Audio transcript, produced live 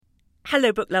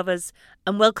Hello, book lovers,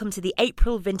 and welcome to the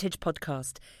April Vintage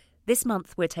Podcast. This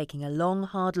month, we're taking a long,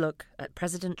 hard look at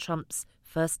President Trump's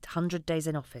first 100 days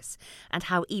in office and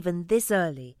how even this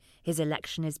early, his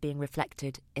election is being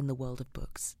reflected in the world of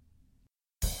books.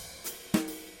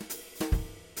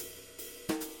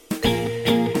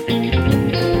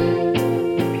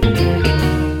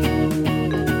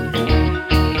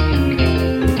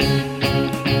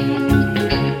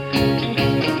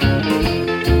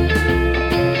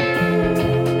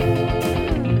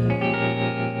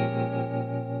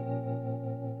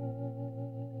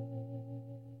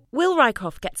 Will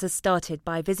Rykoff gets us started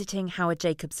by visiting Howard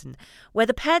Jacobson, where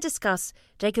the pair discuss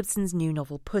Jacobson's new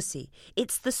novel Pussy.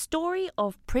 It's the story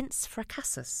of Prince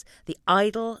Fracassus, the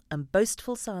idle and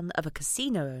boastful son of a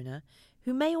casino owner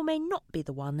who may or may not be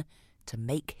the one to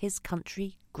make his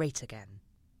country great again.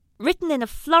 Written in a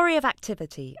flurry of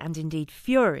activity and indeed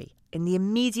fury in the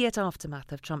immediate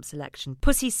aftermath of Trump's election,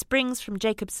 Pussy springs from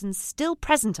Jacobson's still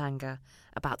present anger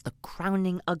about the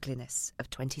crowning ugliness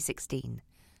of 2016.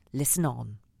 Listen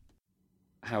on.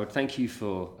 Howard, thank you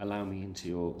for allowing me into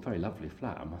your very lovely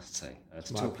flat, I must say.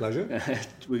 My pleasure.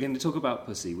 We're going to talk about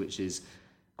Pussy, which is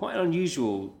quite an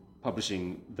unusual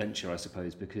publishing venture, I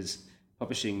suppose, because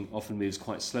publishing often moves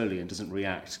quite slowly and doesn't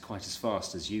react quite as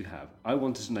fast as you have. I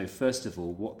wanted to know, first of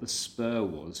all, what the spur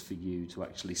was for you to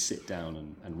actually sit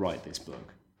down and write this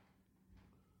book.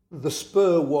 The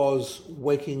spur was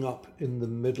waking up in the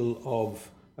middle of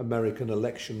American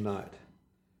election night,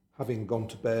 having gone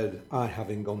to bed,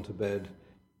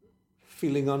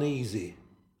 feeling uneasy,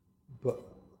 but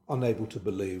unable to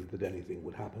believe that anything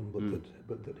would happen,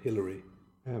 but that Hillary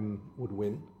would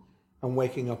win, and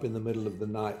waking up in the middle of the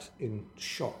night in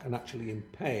shock and actually in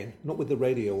pain, not with the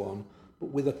radio on,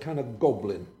 but with a kind of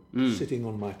goblin sitting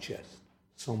on my chest,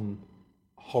 some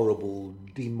horrible,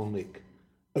 demonic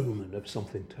omen of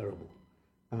something terrible.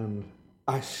 And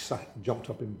I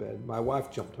jumped up in bed. My wife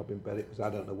jumped up in bed. It was,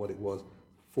 I don't know what it was,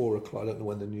 4 o'clock, I don't know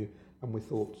when the news, and we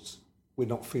thought, we're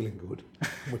not feeling good.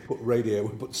 We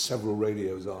put several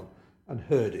radios on and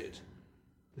heard it.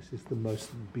 This is the most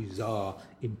bizarre,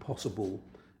 impossible,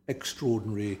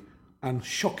 extraordinary and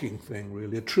shocking thing,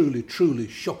 really. A truly, truly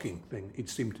shocking thing, it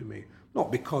seemed to me.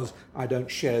 Not because I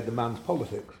don't share the man's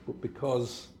politics, but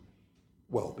because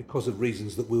of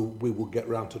reasons that we will get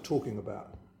round to talking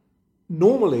about.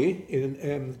 Normally,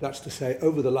 that's to say,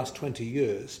 over the last 20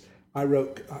 years, I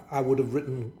would have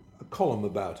written a column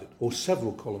about it, or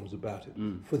several columns about it,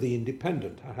 for The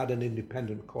Independent. I had an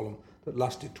independent column that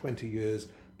lasted 20 years,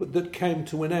 but that came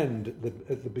to an end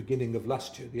at the beginning of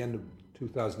last year, the end of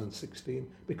 2016,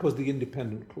 because The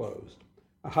Independent closed.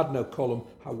 I had no column.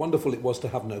 How wonderful it was to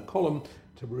have no column,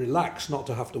 to relax, not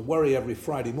to have to worry every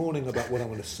Friday morning about what I'm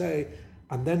going to say.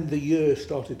 And then the year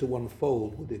started to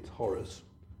unfold with its horrors.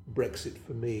 Brexit,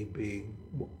 for me, being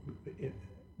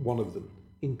one of them.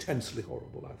 Intensely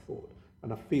horrible, I thought.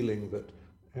 And a feeling that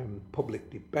public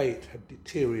debate had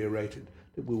deteriorated,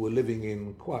 that we were living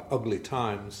in quite ugly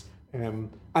times.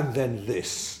 And then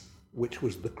this, which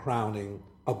was the crowning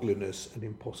ugliness and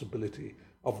impossibility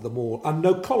of them all. And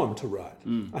no column to write.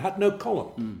 I had no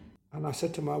column. And I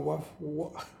said to my wife,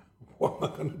 what am I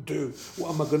going to do?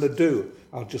 What am I going to do?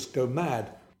 I'll just go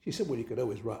mad. She said, well, you could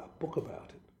always write a book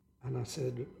about it. And I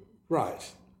said,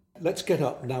 right. Let's get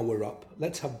up, now we're up.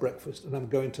 Let's have breakfast, and I'm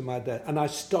going to my dad. And I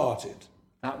started.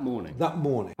 That morning? That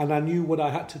morning. And I knew what I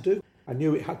had to do. I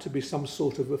knew it had to be some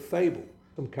sort of a fable,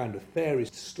 some kind of fairy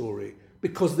story,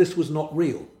 because this was not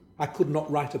real. I could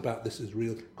not write about this as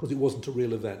real, because it wasn't a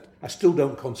real event. I still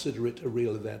don't consider it a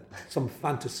real event. Some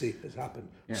fantasy has happened.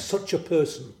 Yeah. Such a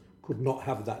person could not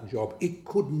have that job. It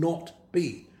could not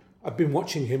be. I've been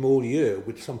watching him all year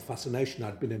with some fascination.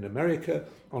 I'd been in America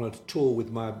on a tour with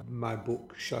my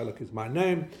book, Shylock is My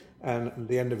Name, and at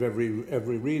the end of every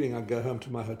reading, I'd go home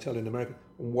to my hotel in America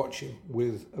and watch him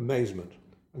with amazement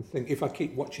and think, if I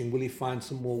keep watching, will he find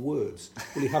some more words?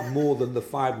 Will he have more than the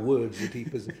 5 words that he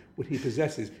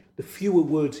possesses? The fewer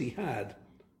words he had,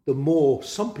 the more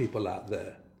some people out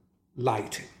there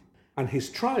liked him. And his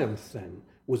triumph then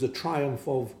was a triumph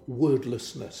of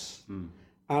wordlessness.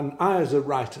 And I, as a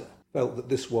writer, felt that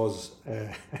this was,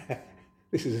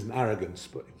 this is an arrogance,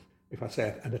 but if I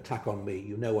say an attack on me,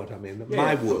 you know what I mean.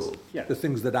 My world, the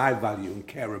things that I value and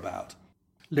care about,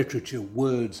 literature,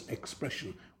 words,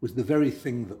 expression, was the very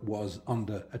thing that was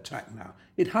under attack now.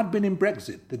 It had been in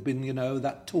Brexit. There'd been,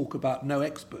 that talk about no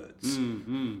experts.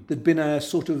 There'd been a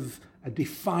sort of a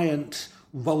defiant,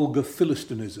 vulgar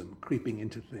Philistinism creeping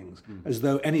into things, as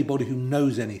though anybody who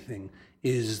knows anything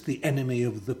is the enemy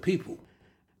of the people.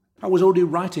 I was already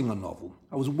writing a novel.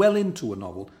 I was well into a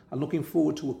novel and looking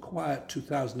forward to a quiet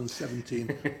 2017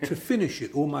 to finish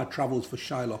it. All my travels for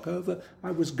Shylock over,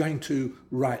 I was going to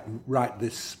write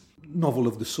this novel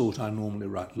of the sort I normally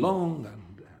write, long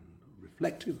and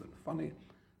reflective and funny.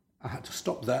 I had to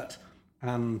stop that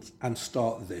and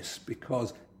start this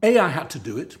because, A, I had to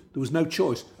do it. There was no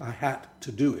choice. I had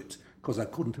to do it because I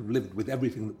couldn't have lived with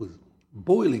everything that was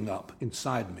boiling up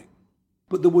inside me.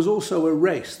 But there was also a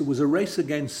race. There was a race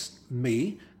against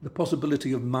me, the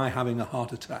possibility of my having a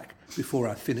heart attack before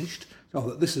I finished. So I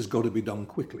thought, this has got to be done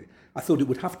quickly. I thought it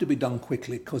would have to be done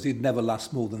quickly because he'd never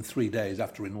last more than 3 days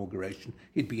after inauguration.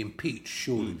 He'd be impeached,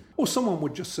 surely. Or someone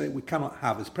would just say, we cannot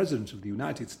have, as President of the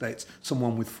United States,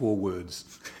 someone with 4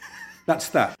 words. That's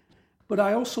that. But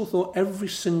I also thought every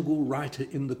single writer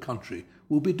in the country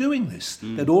will be doing this.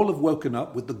 They'd all have woken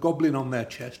up with the goblin on their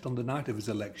chest on the night of his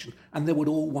election, and they would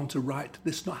all want to write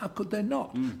this. How could they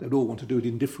not? They'd all want to do it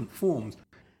in different forms.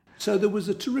 So there was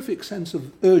a terrific sense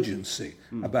of urgency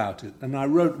about it, and I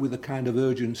wrote with a kind of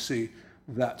urgency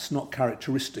that's not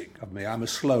characteristic of me. I'm a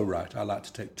slow writer. I like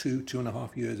to take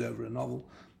 2.5 years over a novel.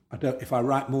 If I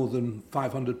write more than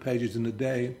 500 pages in a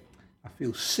day, I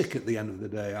feel sick at the end of the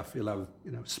day. I feel I've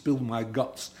spilled my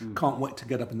guts. Can't wait to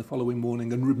get up in the following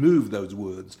morning and remove those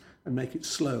words and make it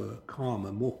slower,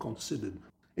 calmer, more considered.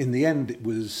 In the end, it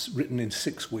was written in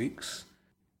 6 weeks.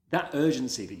 That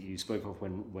urgency that you spoke of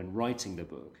when writing the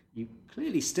book, you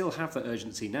clearly still have that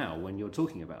urgency now when you're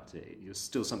talking about it. It's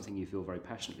still something you feel very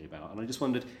passionately about. And I just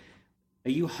wondered,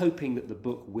 are you hoping that the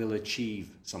book will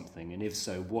achieve something? And if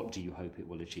so, what do you hope it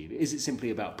will achieve? Is it simply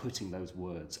about putting those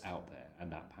words out there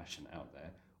and that passion out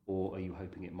there? Or are you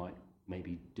hoping it might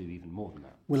maybe do even more than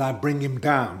that? Will I bring him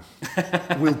down?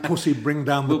 Will Pussy bring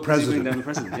down the president? Bring down the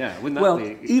president, yeah. Wouldn't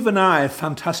that be... even I,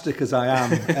 fantastic as I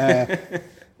am,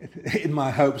 in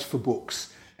my hopes for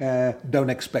books,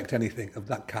 don't expect anything of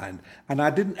that kind. And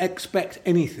I didn't expect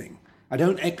anything. I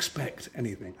don't expect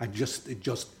anything. It just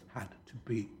had to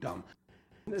be done.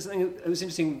 It was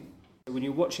interesting, when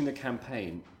you're watching the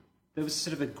campaign, there was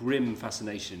sort of a grim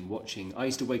fascination watching. I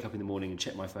used to wake up in the morning and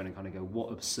check my phone and kind of go,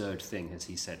 what absurd thing has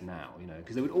he said now?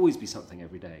 Because there would always be something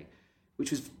every day,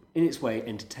 which was in its way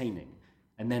entertaining.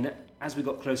 And then as we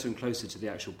got closer and closer to the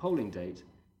actual polling date,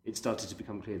 it started to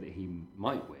become clear that he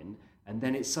might win. And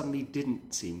then it suddenly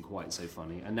didn't seem quite so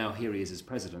funny. And now here he is as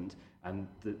president, and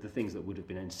the things that would have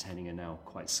been entertaining are now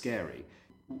quite scary.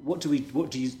 What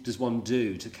does one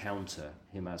do to counter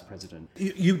him as president?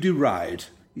 You deride.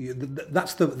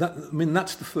 That's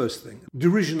the first thing.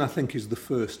 Derision, I think, is the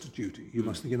first duty. You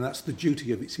must think, and that's the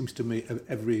duty of, it seems to me, of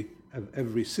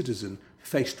every citizen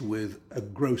faced with a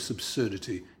gross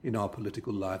absurdity in our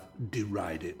political life.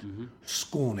 Deride it,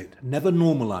 scorn it, never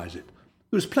normalise it.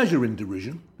 There's pleasure in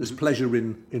derision. There's pleasure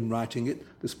in writing it.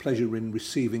 There's pleasure in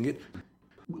receiving it.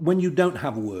 When you don't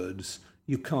have words,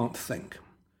 you can't think.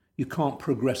 You can't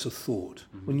progress a thought.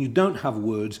 When you don't have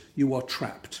words, you are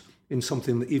trapped in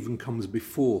something that even comes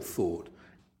before thought.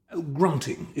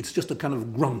 Grunting, it's just a kind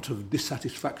of grunt of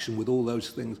dissatisfaction with all those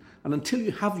things. And until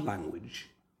you have language,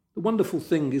 the wonderful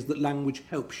thing is that language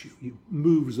helps you. It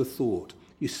moves a thought.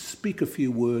 You speak a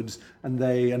few words,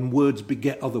 and words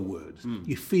beget other words.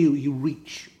 You feel, you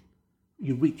reach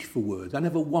for words. I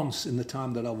never once in the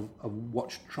time that I've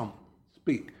watched Trump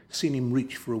speak seen him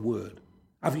reach for a word.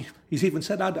 He's even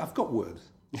said, I've got words.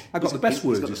 I've got the best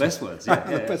words. He's got the best words,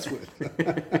 yeah. The best words.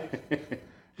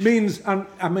 Means,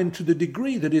 to the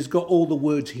degree that he's got all the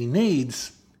words he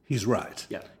needs, he's right.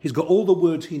 Yeah. He's got all the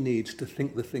words he needs to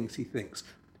think the things he thinks.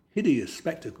 Hideous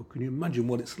spectacle. Can you imagine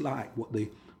what it's like, what the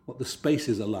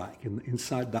spaces are like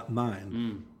inside that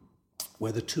mind,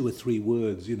 where the 2 or 3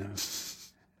 words,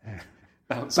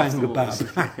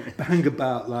 bang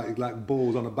about like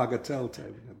balls on a bagatelle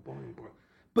table. Boing, boing.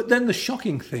 But then the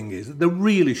shocking thing is, the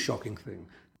really shocking thing,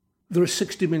 there are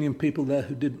 60 million people there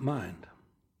who didn't mind.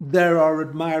 There are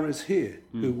admirers here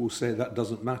who will say that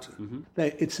doesn't matter.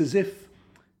 It's as if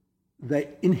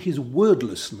in his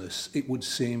wordlessness, it would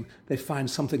seem, they find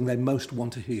something they most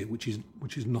want to hear, which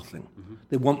is nothing.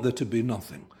 They want there to be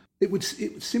nothing.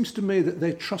 It seems to me that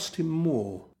they trust him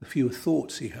more, the fewer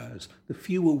thoughts he has, the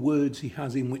fewer words he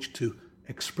has in which to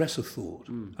express a thought,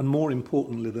 and more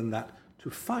importantly than that, to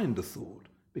find a thought.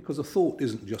 Because a thought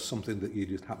isn't just something that you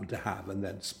just happen to have and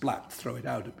then splat, throw it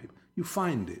out at people. You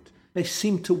find it. They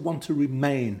seem to want to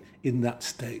remain in that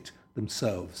state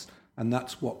themselves. And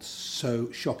that's what's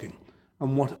so shocking.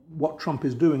 And what Trump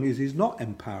is doing is he's not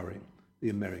empowering the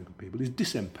American people. He's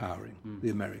disempowering the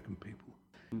American people.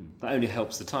 That only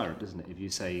helps the tyrant, doesn't it? If you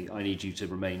say, I need you to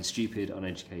remain stupid,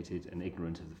 uneducated and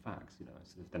ignorant of the facts, so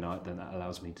then that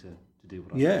allows me to do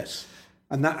what I want. Yes.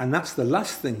 And that's the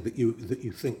last thing that you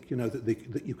think,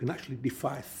 that you can actually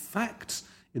defy facts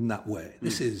in that way.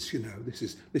 This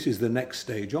is the next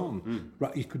stage on.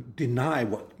 Right? You could deny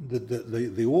what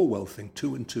the Orwell thing,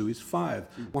 2 and 2 is 5.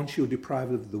 Once you're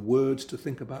deprived of the words to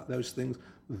think about those things,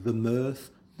 the mirth,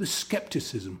 the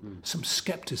skepticism, some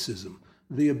skepticism,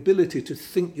 the ability to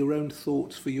think your own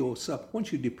thoughts for yourself.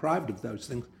 Once you're deprived of those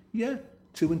things,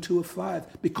 2 and 2 are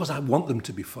 5, because I want them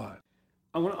to be 5.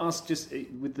 I want to ask, just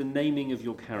with the naming of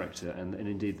your character and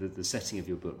indeed the setting of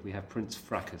your book, we have Prince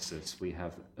Fracassus, we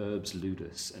have Urbs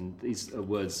Ludus, and these are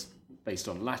words based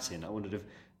on Latin. I wondered if,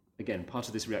 again, part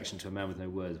of this reaction to A Man with No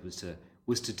Words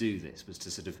was to do this, was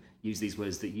to sort of use these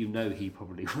words that he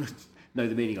probably would know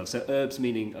the meaning of. So Urbs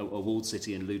meaning a walled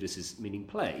city, and Ludus is meaning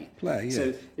play. Play, yeah.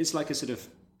 So it's like a sort of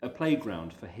a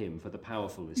playground for him, for the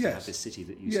powerful, is to have this city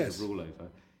that you sort of rule over.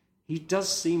 He does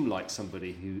seem like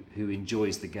somebody who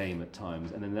enjoys the game at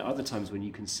times, and then there are other times when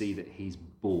you can see that he's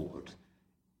bored.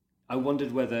 I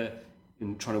wondered whether,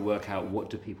 in trying to work out what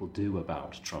do people do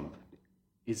about Trump,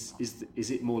 is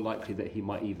it more likely that he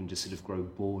might even just sort of grow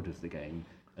bored of the game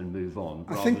and move on,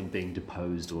 rather than being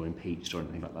deposed or impeached or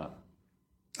anything like that?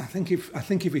 I think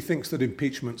if he thinks that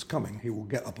impeachment's coming, he will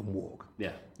get up and walk.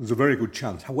 Yeah, there's a very good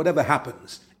chance. Whatever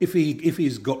happens, if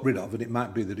he's got rid of, and it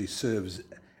might be that he serves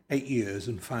 8 years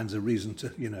and finds a reason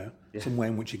to, some way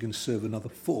in which he can serve another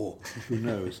 4. Who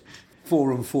knows?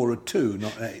 4 and 4 are 2,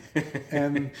 not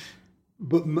 8.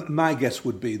 But my guess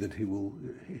would be that he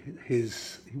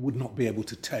would not be able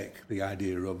to take the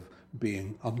idea of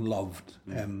being unloved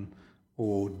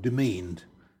or demeaned,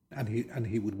 and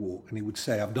he would walk, and he would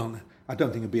say, I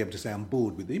don't think he'd be able to say I'm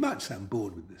bored with it. He might say I'm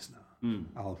bored with this now.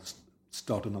 I'll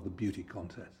start another beauty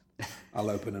contest. I'll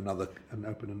open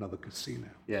another casino.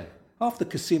 Yeah. Half the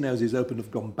casinos he's opened have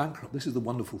gone bankrupt. This is the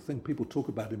wonderful thing. People talk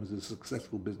about him as a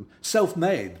successful business.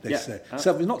 Self-made, they say. He's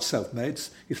not self-made.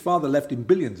 His father left him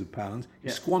billions of pounds. He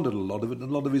squandered a lot of it, and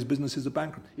a lot of his businesses are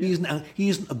bankrupt. Yeah. He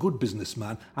isn't a good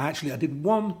businessman. I did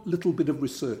one little bit of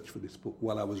research for this book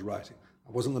while I was writing.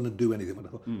 I wasn't going to do anything, but I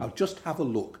thought, I'll just have a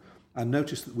look. I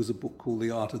noticed there was a book called The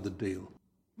Art of the Deal.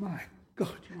 My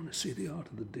God, you want to see The Art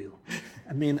of the Deal?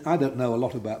 I mean, I don't know a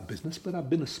lot about business, but I've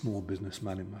been a small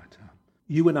businessman in my time.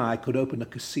 You and I could open a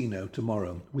casino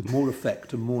tomorrow with more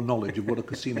effect and more knowledge of what a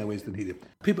casino is than he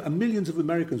did. Millions of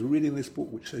Americans were reading this book,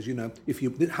 which says,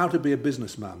 how to be a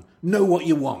businessman. Know what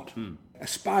you want.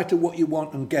 Aspire to what you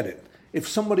want and get it. If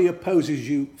somebody opposes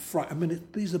you,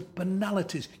 these are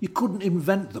banalities. You couldn't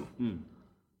invent them.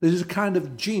 There's a kind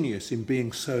of genius in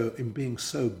being so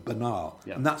banal,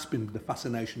 and that's been the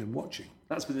fascination in watching.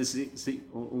 That's been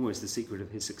almost the secret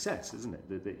of his success, isn't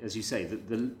it? As you say,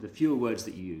 the fewer words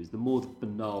that you use, the more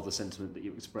banal the sentiment that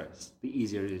you express, the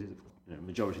easier it is for the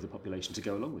majority of the population to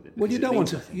go along with it. Well, you don't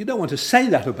want to say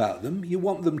that about them. You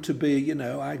want them to be,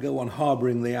 I go on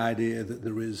harbouring the idea that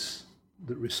there is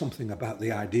something about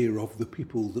the idea of the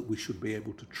people that we should be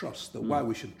able to trust, that why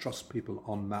we should trust people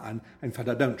en masse. And in fact,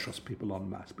 I don't trust people en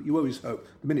masse, but you always hope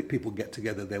the minute people get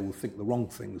together, they will think the wrong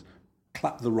things,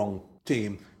 clap the wrong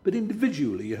team. But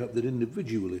individually, you hope that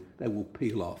individually they will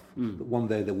peel off, that one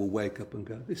day they will wake up and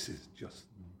go, this is just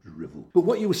drivel. But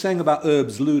what you were saying about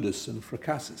Urbs Ludus and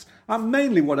Fracassus,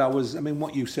 mainly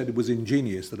what you said was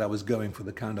ingenious, that I was going for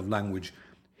the kind of language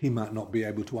he might not be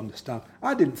able to understand.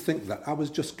 I didn't think that. I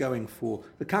was just going for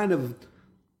the kind of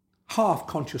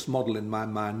half-conscious model in my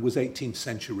mind was 18th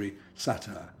century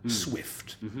satire,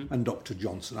 Swift and Dr.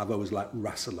 Johnson. I've always liked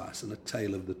Rasselas and A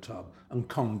Tale of the Tub and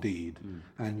Candide.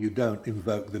 And you don't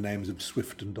invoke the names of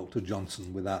Swift and Dr.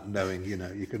 Johnson without knowing,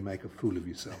 you can make a fool of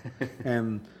yourself.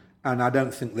 And I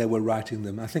don't think they were writing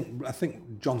them. I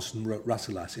think Johnson wrote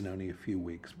Rasselas in only a few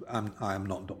weeks. I am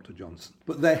not Dr. Johnson.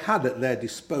 But they had at their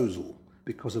disposal,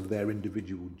 because of their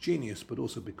individual genius, but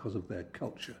also because of their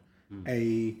culture,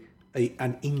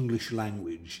 an English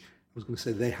language. I was going to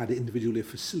say they had individually a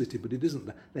facility, but it isn't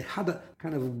that. They had a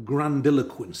kind of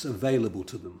grandiloquence available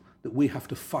to them that we have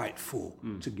to fight for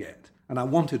to get. And I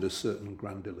wanted a certain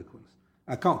grandiloquence.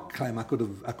 I can't claim I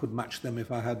could match them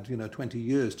if I had 20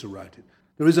 years to write it.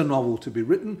 There is a novel to be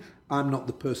written. I'm not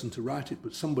the person to write it,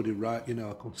 but somebody write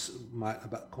a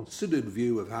considered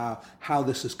view of how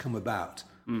this has come about.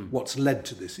 What's led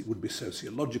to this. It would be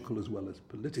sociological as well as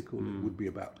political. It would be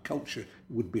about culture. It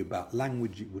would be about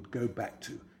language. It would go back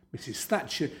to Mrs.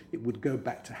 Thatcher. It would go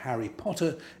back to Harry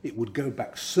Potter. It would go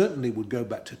back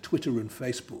to Twitter and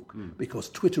Facebook, because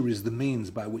Twitter is the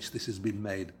means by which this has been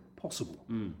made possible.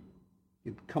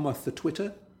 It cometh the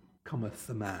Twitter, cometh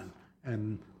the man.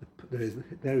 And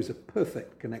there is a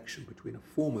perfect connection between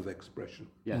a form of expression,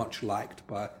 much liked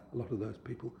by a lot of those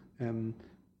people,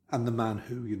 and the man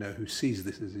who sees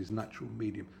this as his natural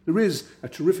medium. There is a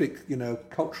terrific,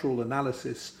 cultural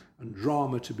analysis and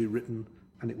drama to be written,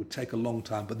 and it would take a long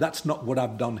time, but that's not what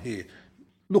I've done here.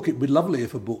 Look, it'd be lovely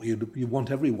if a book, you want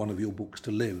every one of your books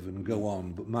to live and go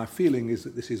on, but my feeling is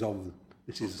that this is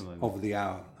of the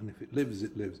hour, and if it lives,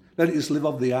 it lives. Let it just live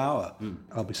of the hour.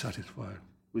 I'll be satisfied.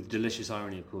 With delicious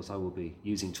irony, of course, I will be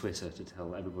using Twitter to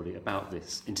tell everybody about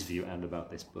this interview and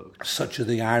about this book. Such are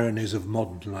the ironies of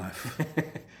modern life.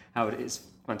 Howard, it's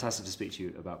fantastic to speak to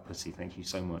you about Pussy. Thank you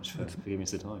so much for giving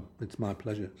us the time. It's my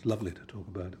pleasure. It's lovely to talk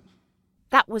about it.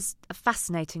 That was a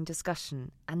fascinating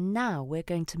discussion, and now we're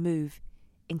going to move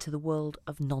into the world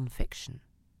of non-fiction.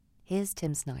 Here's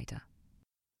Tim Snyder.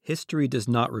 History does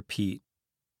not repeat,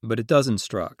 but it does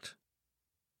instruct.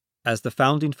 As the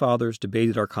Founding Fathers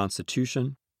debated our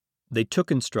Constitution, they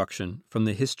took instruction from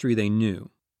the history they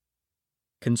knew.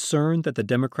 Concerned that the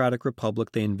democratic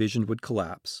republic they envisioned would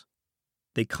collapse,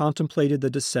 they contemplated the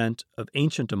descent of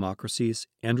ancient democracies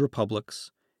and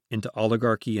republics into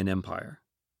oligarchy and empire.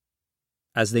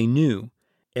 As they knew,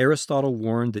 Aristotle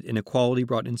warned that inequality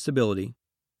brought instability,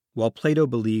 while Plato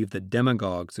believed that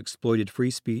demagogues exploited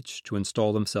free speech to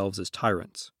install themselves as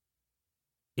tyrants.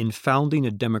 In founding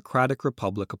a democratic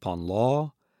republic upon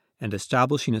law and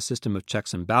establishing a system of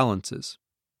checks and balances,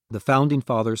 the Founding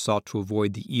Fathers sought to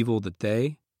avoid the evil that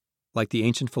they, like the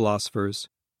ancient philosophers,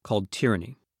 called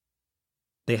tyranny.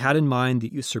 They had in mind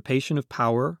the usurpation of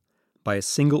power by a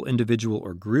single individual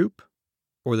or group,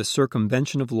 or the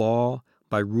circumvention of law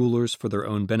by rulers for their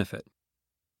own benefit.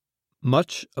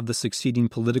 Much of the succeeding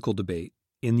political debate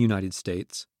in the United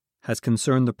States has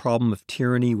concerned the problem of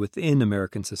tyranny within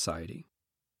American society,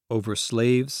 over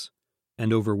slaves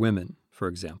and over women, for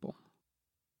example.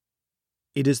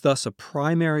 It is thus a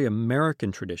primary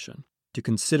American tradition to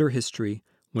consider history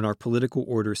when our political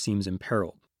order seems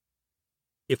imperiled.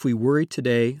 If we worry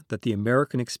today that the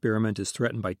American experiment is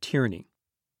threatened by tyranny,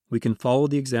 we can follow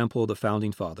the example of the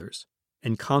Founding Fathers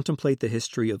and contemplate the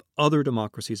history of other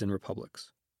democracies and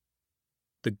republics.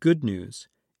 The good news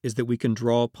is that we can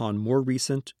draw upon more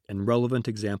recent and relevant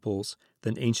examples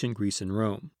than ancient Greece and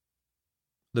Rome.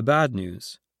 The bad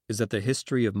news is that the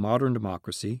history of modern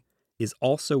democracy is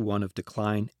also one of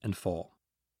decline and fall.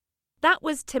 That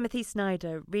was Timothy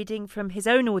Snyder reading from his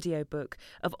own audiobook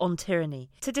of On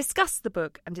Tyranny. To discuss the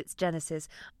book and its genesis,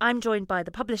 I'm joined by the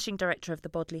publishing director of The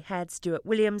Bodley Head, Stuart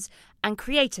Williams, and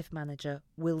creative manager,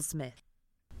 Will Smith.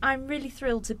 I'm really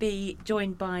thrilled to be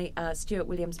joined by Stuart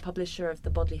Williams, publisher of The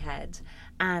Bodley Head,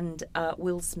 and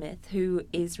Will Smith, who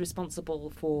is responsible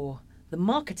for the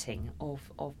marketing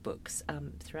of books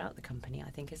throughout the company, I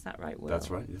think. Is that right, Will?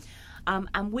 That's right, yes.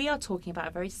 And we are talking about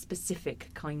a very specific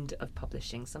kind of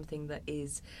publishing, something that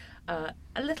is a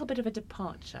little bit of a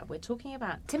departure. We're talking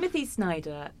about Timothy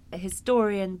Snyder, a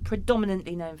historian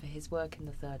predominantly known for his work in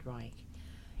the Third Reich,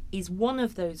 is one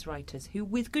of those writers who,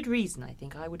 with good reason, I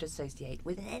think I would associate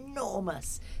with an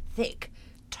enormous, thick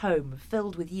tome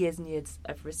filled with years and years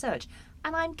of research.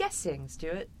 And I'm guessing,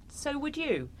 Stuart, so would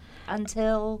you,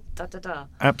 until da-da-da.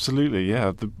 Absolutely,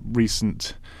 yeah.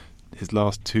 His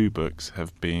last two books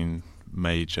have been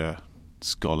major,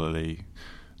 scholarly,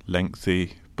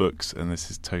 lengthy books, and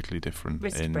this is totally different.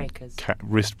 Wrist breakers.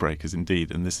 Wrist breakers,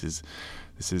 indeed. And this is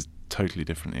totally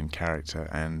different in character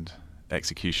and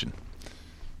execution.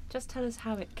 Just tell us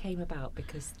how it came about,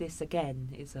 because this, again,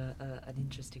 is an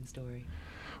interesting story.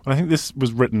 Well, I think this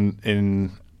was written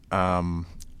in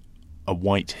a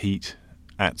white heat,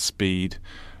 at speed.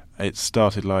 It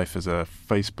started life as a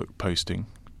Facebook posting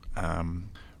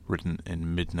written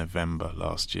in mid-November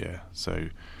last year. So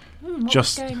what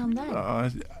was going on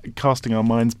then? Casting our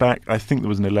minds back, I think there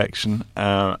was an election,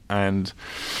 and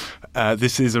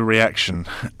this is a reaction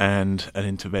and an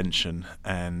intervention,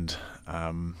 and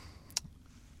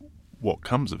what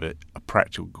comes of it, a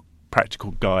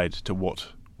practical guide to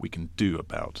what we can do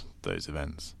about those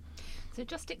events. So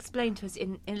just explain to us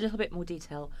in a little bit more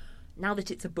detail, now that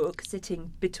it's a book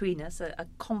sitting between us, a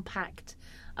compact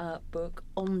book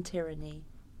on tyranny,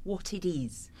 what it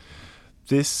is.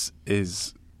 This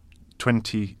is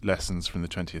 20 lessons from the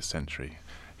 20th century.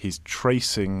 He's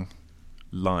tracing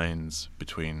lines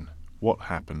between what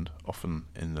happened, often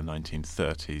in the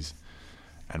 1930s,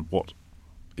 and what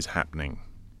is happening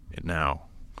now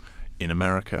in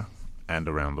America and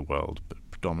around the world, but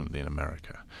predominantly in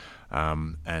America.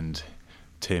 And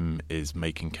Tim is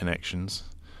making connections.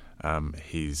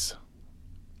 He's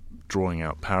drawing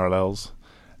out parallels,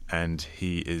 and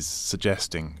he is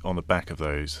suggesting on the back of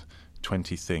those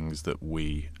 20 things that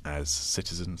we as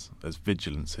citizens, as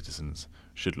vigilant citizens,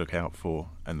 should look out for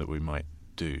and that we might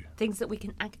do. Things that we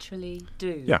can actually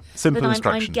do. Yeah, simple that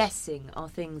instructions. I'm guessing are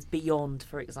things beyond,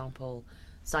 for example,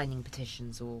 signing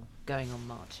petitions or going on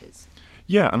marches.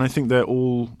 Yeah, and I think they're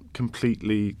all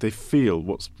completely... They feel...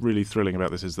 What's really thrilling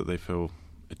about this is that they feel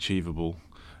achievable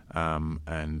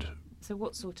and... So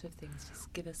what sort of things?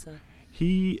 Just give us a...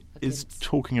 He is glimpse.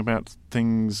 talking about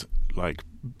things like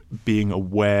being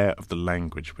aware of the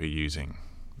language we're using,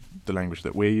 the language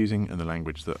that we're using and the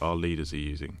language that our leaders are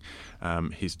using.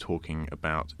 He's talking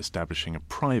about establishing a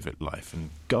private life and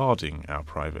guarding our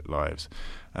private lives.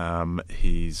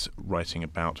 He's writing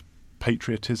about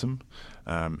patriotism.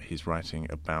 He's writing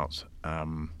about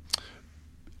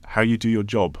how you do your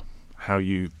job, how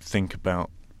you think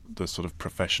about the sort of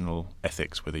professional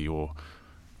ethics, whether you're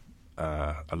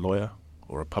a lawyer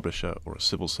or a publisher or a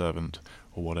civil servant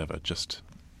or whatever. Just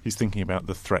he's thinking about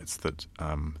the threats that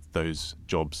those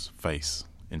jobs face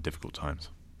in difficult times.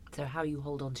 So how you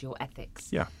hold on to your ethics,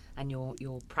 Yeah. and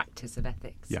your practice of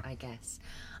ethics, Yeah. I guess.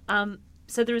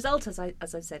 So the result, as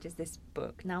I've said, is this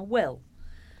book. Now, Will,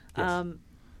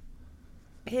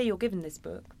 here you're given this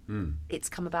book. It's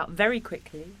come about very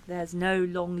quickly. There's no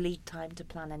long lead time to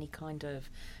plan any kind of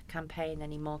campaign,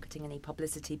 any marketing, any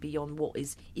publicity beyond what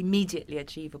is immediately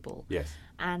achievable. Yes.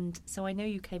 And so I know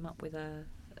you came up with a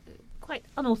quite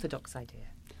unorthodox idea.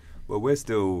 Well, we're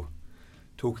still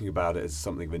talking about it as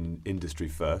something of an industry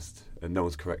first, and no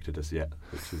one's corrected us yet,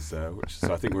 which is so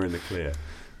I think we're in the clear.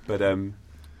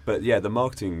 But yeah, the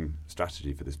marketing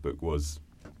strategy for this book was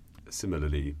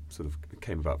similarly sort of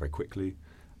came about very quickly,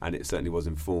 and it certainly was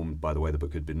informed by the way the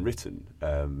book had been written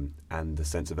and the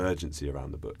sense of urgency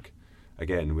around the book.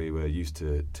 Again, we were used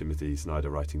to Timothy Snyder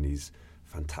writing these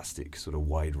fantastic, sort of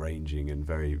wide-ranging and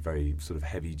very, very sort of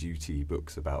heavy-duty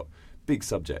books about big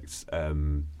subjects,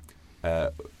 all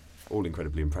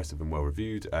incredibly impressive and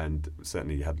well-reviewed, and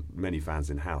certainly had many fans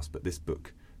in-house. But this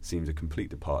book seems a complete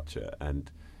departure,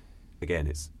 and again,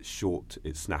 it's short,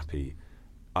 it's snappy.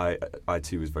 I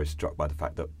too was very struck by the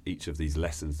fact that each of these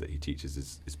lessons that he teaches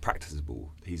is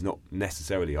practicable. He's not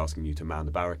necessarily asking you to man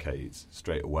the barricades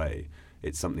straight away.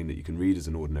 It's something that you can read as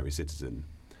an ordinary citizen.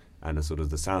 And a sort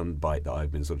of the sound bite that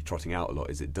I've been sort of trotting out a lot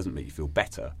is it doesn't make you feel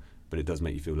better, but it does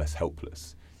make you feel less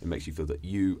helpless. It makes you feel that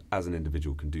you, as an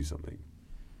individual, can do something.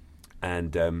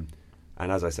 And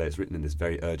as I say, it's written in this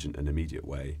very urgent and immediate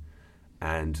way.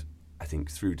 And I think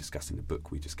through discussing the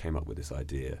book, we just came up with this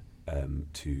idea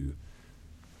to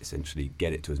essentially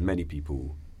get it to as many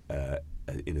people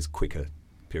in as quick a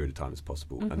period of time as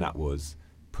possible. Mm-hmm. And that was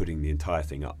putting the entire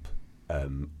thing up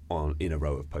in a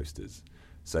row of posters.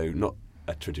 So not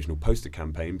a traditional poster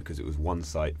campaign, because it was one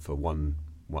site for one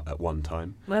at one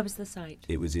time. Where was the site?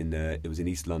 It was in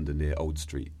East London, near Old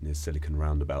Street, near Silicon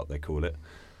Roundabout, they call it.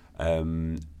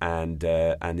 And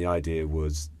the idea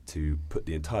was to put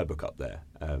the entire book up there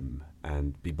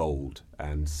and be bold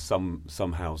and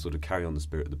somehow sort of carry on the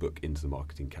spirit of the book into the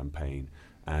marketing campaign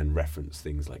and reference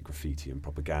things like graffiti and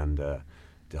propaganda,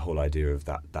 the whole idea of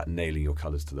that nailing your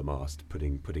colours to the mast,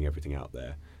 putting everything out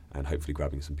there, and hopefully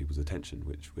grabbing some people's attention,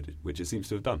 which it seems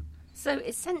to have done. So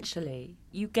essentially,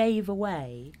 you gave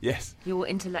away your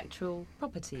intellectual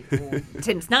property, or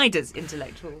Tim Snyder's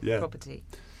intellectual property.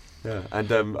 Yeah,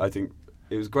 and I think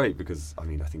it was great because I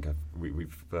think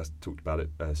we've first talked about it,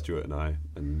 Stuart and I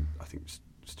think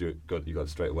Stuart you got it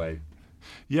straight away.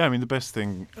 Yeah, I mean the best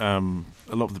thing,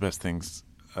 a lot of the best things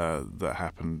that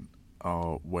happen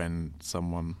are when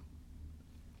someone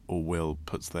or Will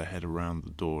puts their head around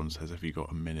the door and says, "Have you got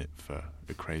a minute for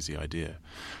a crazy idea?"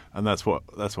 And that's what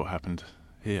happened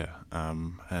here.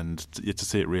 And to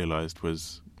see it realised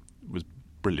was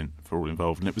brilliant for all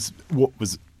involved. And it was what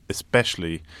was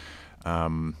especially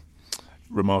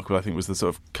remarkable, I think, was the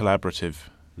sort of collaborative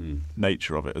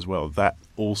nature of it as well. That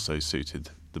also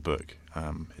suited the book.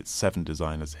 It's 7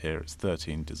 designers here. It's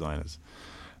 13 designers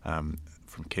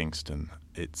from Kingston.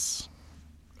 It's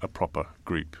a proper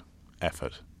group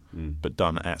effort, but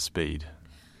done at speed.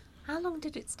 How long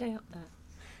did it stay up there?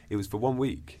 It was for 1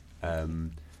 week.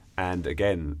 And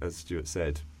again, as Stuart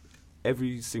said,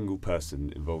 every single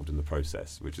person involved in the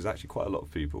process, which is actually quite a lot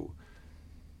of people,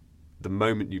 the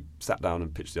moment you sat down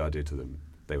and pitched the idea to them,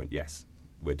 they went, "Yes,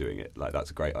 we're doing it. Like,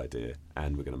 that's a great idea,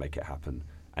 and we're going to make it happen."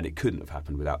 And it couldn't have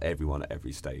happened without everyone at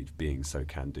every stage being so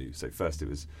can-do. So first it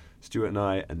was Stuart and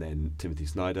I, and then Timothy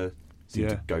Snyder seemed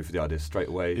to go for the idea straight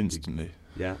away. Instantly.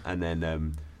 Yeah, and then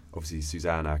obviously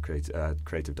Suzanne, our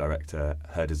creative director,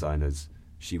 her designers,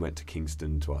 she went to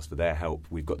Kingston to ask for their help.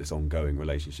 We've got this ongoing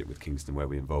relationship with Kingston where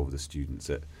we involve the students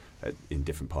in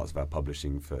different parts of our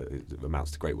publishing. It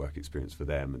amounts to great work experience for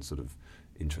them and sort of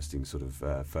interesting sort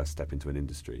of first step into an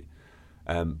industry.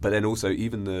 But then also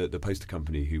even the poster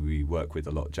company who we work with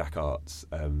a lot, Jack Arts,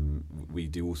 we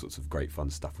do all sorts of great fun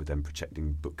stuff with them,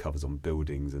 projecting book covers on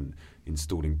buildings and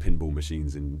installing pinball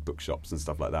machines in bookshops and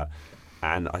stuff like that.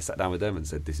 And I sat down with them and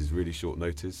said, this is really short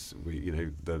notice.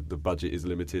 The budget is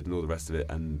limited and all the rest of it.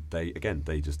 And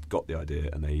they just got the idea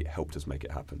and they helped us make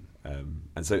it happen.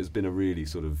 And so it's been a really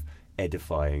sort of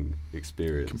edifying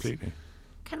experience. Completely.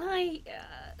 Can I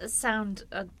sound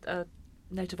a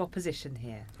note of opposition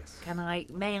here? Yes.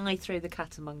 May I throw the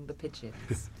cat among the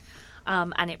pigeons?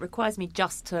 And it requires me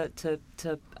just to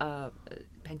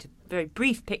paint a very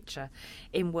brief picture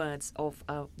in words of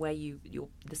where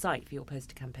the site for your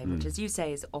poster campaign, which, as you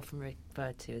say, is often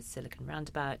referred to as Silicon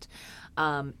Roundabout.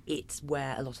 It's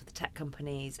where a lot of the tech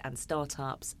companies and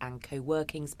startups and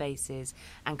co-working spaces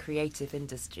and creative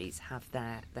industries have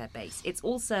their base. It's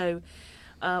also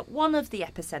one of the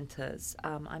epicenters,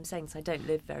 I'm saying this, I don't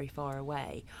live very far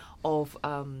away, of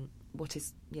what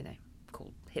is,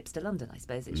 called hipster London, I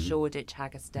suppose. It's Shoreditch,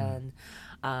 Haggerston,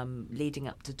 leading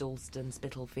up to Dalston,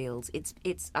 Spitalfields.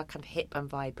 It's a kind of hip and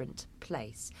vibrant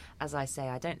place. As I say,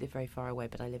 I don't live very far away,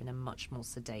 but I live in a much more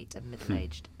sedate and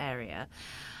middle-aged area.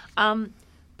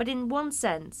 But in one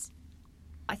sense,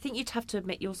 I think you'd have to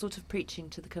admit you're sort of preaching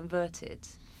to the converted.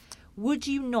 Would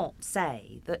you not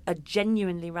say that a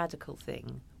genuinely radical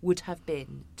thing would have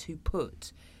been to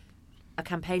put a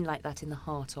campaign like that in the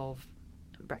heart of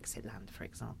Brexit land, for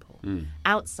example,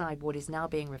 outside what is now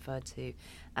being referred to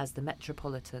as the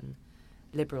metropolitan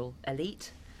liberal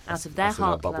elite, out of their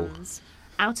heartlands,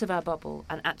 out of our bubble,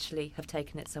 and actually have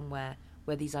taken it somewhere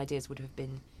where these ideas would have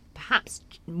been perhaps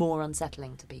more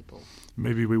unsettling to people?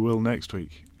 Maybe we will next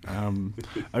week.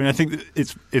 I think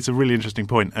that it's a really interesting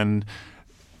point, and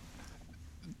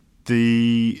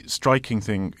the striking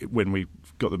thing when we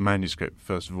got the manuscript,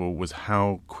 first of all, was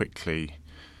how quickly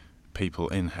people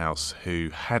in-house who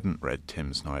hadn't read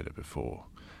Tim Snyder before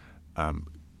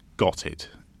got it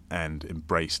and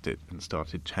embraced it and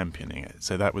started championing it.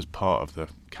 So that was part of the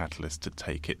catalyst to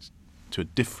take it to a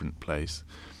different place,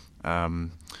 to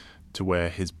where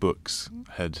his books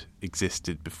had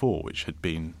existed before, which had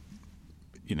been,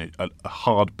 a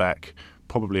hardback,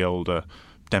 probably older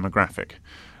demographic.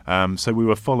 So we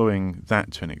were following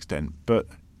that to an extent. But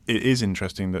it is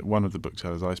interesting that one of the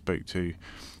booksellers I spoke to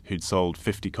who'd sold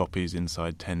 50 copies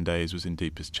inside 10 days was in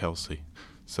deepest Chelsea.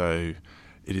 So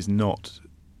it is not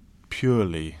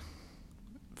purely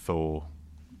for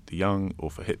the young or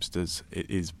for hipsters.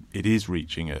 It is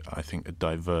reaching, I think, a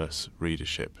diverse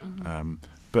readership.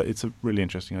 But it's a really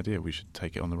interesting idea. We should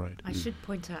take it on the road. I should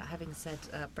point out, having said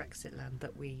Brexit land,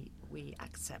 that we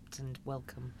accept and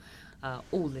welcome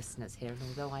all listeners here. And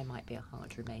although I might be a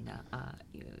hard Remainer,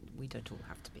 we don't all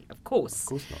have to be, of course. Of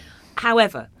course not.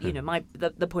 However,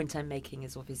 the point I'm making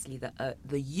is obviously that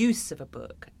the use of a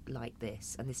book like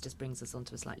this, and this just brings us on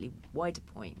to a slightly wider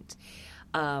point,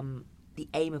 the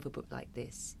aim of a book like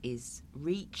this is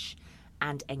reach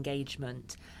and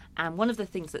engagement. And one of the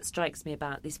things that strikes me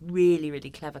about this really, really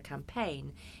clever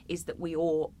campaign is that we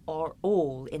all are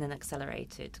all in an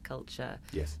accelerated culture,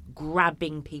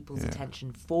 grabbing people's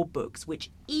attention for books, which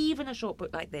even a short book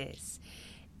like this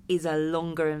is a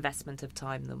longer investment of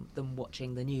time than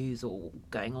watching the news or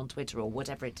going on Twitter or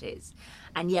whatever it is.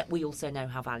 And yet we also know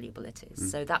how valuable it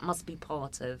is. So that must be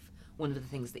part of one of the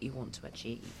things that you want to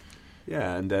achieve.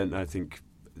 Yeah, and then I think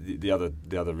the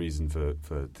other reason for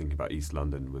thinking about East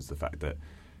London was the fact that,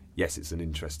 yes, it's an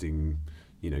interesting,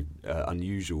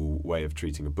 unusual way of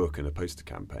treating a book and a poster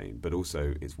campaign, but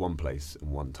also it's one place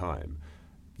and one time.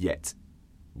 Yet,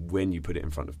 when you put it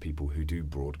in front of people who do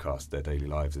broadcast their daily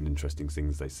lives and interesting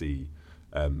things they see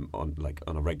on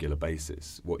a regular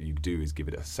basis, what you do is give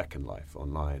it a second life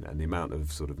online, and the amount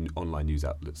of sort of online news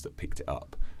outlets that picked it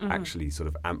up actually sort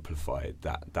of amplified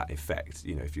that effect.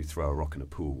 If you throw a rock in a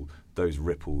pool, those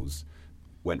ripples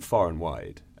went far and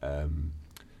wide.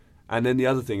 And then the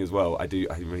other thing as well,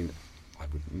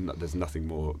 there's nothing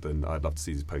more than I'd love to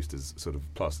see these posters sort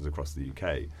of plastered across the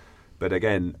UK. But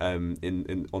again,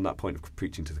 on that point of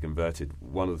preaching to the converted,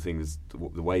 one of the things,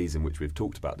 the ways in which we've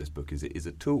talked about this book is it is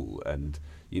a tool, and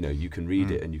you can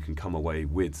read it and you can come away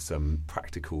with some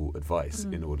practical advice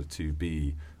in order to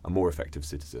be a more effective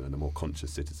citizen and a more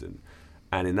conscious citizen.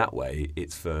 And in that way,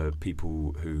 it's for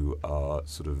people who are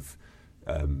sort of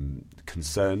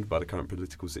concerned by the current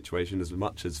political situation as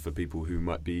much as for people who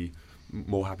might be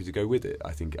more happy to go with it.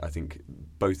 I think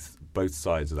both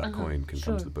sides of that coin can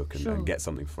come to the book and get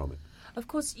something from it. Of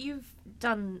course, you've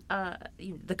done,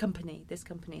 this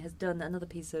company has done another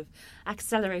piece of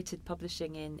accelerated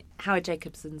publishing in Howard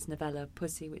Jacobson's novella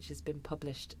Pussy, which has been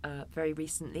published very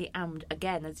recently. And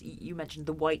again, as you mentioned,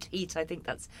 The White Heat, I think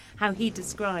that's how he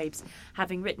describes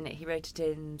having written it. He wrote it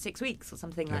in 6 weeks or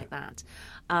something like that,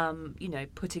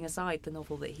 putting aside the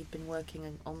novel that he'd been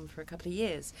working on for a couple of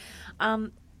years.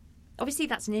 Obviously,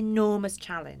 that's an enormous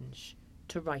challenge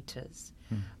to writers.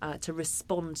 To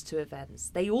respond to events.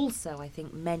 They also, I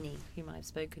think, many whom I've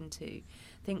spoken to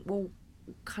think, well,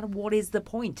 kind of what is the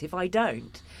point if I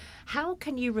don't? How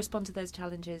can you respond to those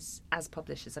challenges as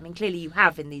publishers? I mean, clearly you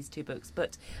have in these 2 books,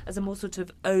 but as a more sort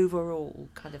of overall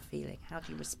kind of feeling, how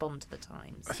do you respond to the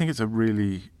times? I think it's a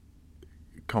really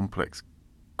complex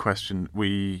question.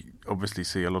 We obviously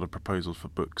see a lot of proposals for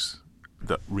books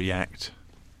that react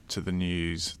to the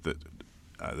news, that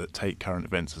take current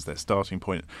events as their starting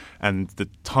point, and the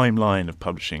timeline of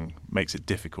publishing makes it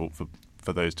difficult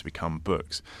for those to become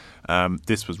books.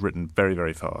 This was written very,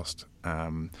 very fast,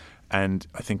 and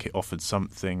I think it offered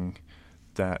something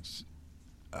that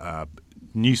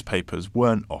newspapers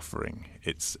weren't offering.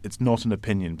 It's not an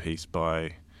opinion piece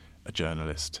by a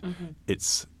journalist. Mm-hmm.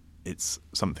 It's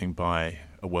something by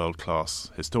a world-class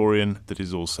historian that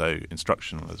is also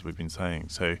instructional, as we've been saying.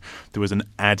 So there was an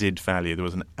added value, there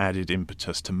was an added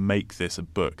impetus to make this a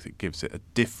book that gives it a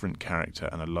different character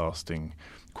and a lasting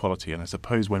quality. And I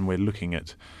suppose when we're looking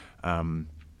at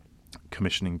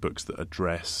commissioning books that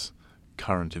address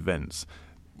current events,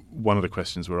 one of the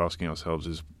questions we're asking ourselves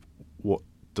is, what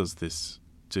does this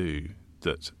do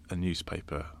that a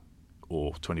newspaper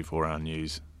or 24-hour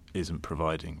news isn't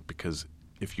providing? Because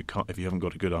if you haven't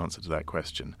got a good answer to that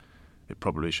question, it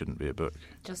probably shouldn't be a book.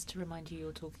 Just to remind you,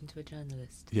 you're talking to a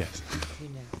journalist. Yes.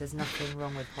 There's nothing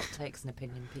wrong with hot takes and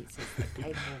opinion pieces that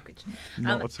pay the mortgage.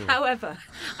 Not at all. However,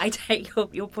 I take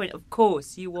up your point. Of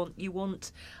course, you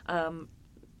want some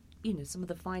of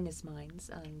the finest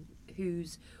minds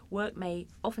whose work may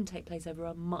often take place over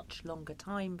a much longer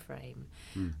time frame,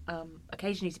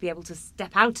 occasionally to be able to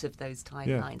step out of those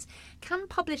timelines. Yeah. Can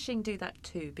publishing do that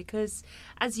too? Because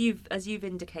as you've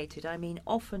indicated, I mean,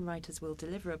 often writers will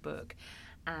deliver a book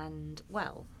and,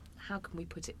 well, how can we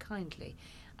put it kindly?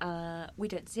 We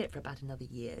don't see it for about another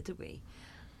year, do we?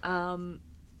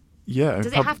 Yeah. Does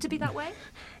it have to be that way?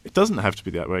 It doesn't have to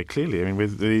be that way, clearly. I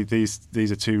mean,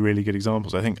 these are 2 really good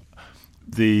examples. I think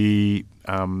the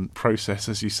process,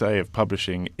 as you say, of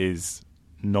publishing is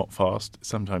not fast. It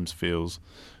sometimes feels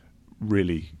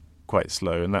really quite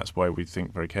slow, and that's why we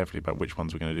think very carefully about which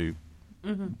ones we're going to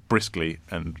do briskly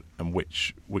and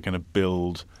which we're going to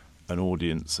build an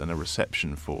audience and a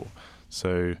reception for.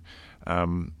 So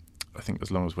I think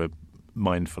as long as we're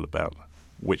mindful about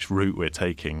which route we're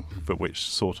taking for which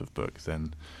sort of book,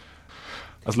 then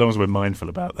as long as we're mindful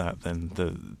about that,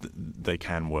 then they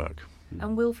can work.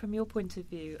 And Will, from your point of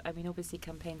view, I mean, obviously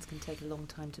campaigns can take a long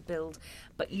time to build,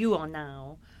 but you are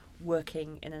now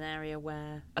working in an area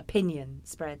where opinion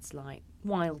spreads like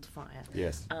wildfire.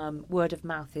 Yes. Word of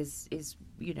mouth is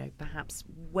perhaps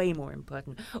way more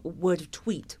important. Word of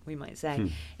tweet, we might say,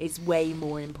 is way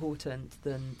more important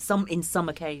than in some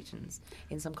occasions,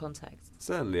 in some contexts.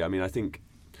 Certainly. I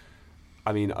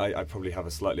probably have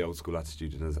a slightly old school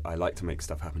attitude, and I like to make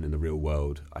stuff happen in the real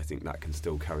world. I think that can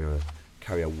still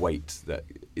carry a weight that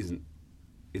isn't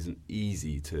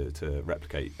easy to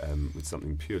replicate with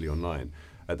something purely online.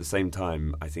 At the same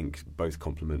time, I think both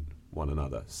complement one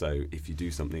another. So if you do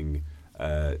something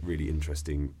really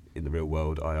interesting in the real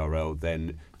world, IRL,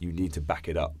 then you need to back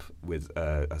it up with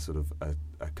a sort of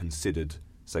a considered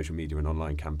social media and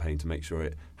online campaign to make sure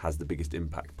it has the biggest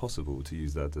impact possible, to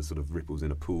use the sort of ripples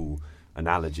in a pool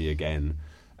analogy again.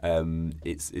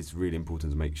 It's really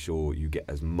important to make sure you get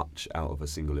as much out of a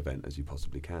single event as you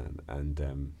possibly can.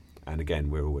 And again,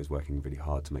 we're always working really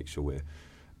hard to make sure we're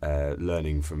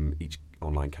learning from each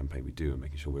online campaign we do and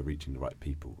making sure we're reaching the right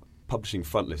people. Publishing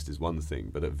frontlist is one thing,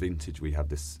 but at Vintage we have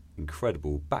this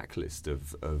incredible backlist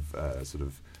of sort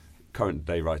of current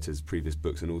day writers' previous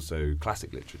books and also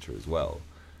classic literature as well.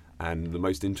 And the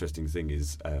most interesting thing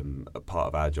is a part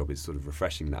of our job is sort of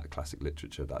refreshing that classic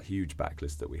literature, that huge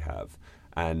backlist that we have,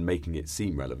 and making it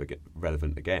seem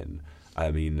relevant again. I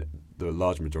mean, the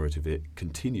large majority of it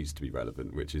continues to be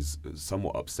relevant, which is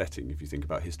somewhat upsetting if you think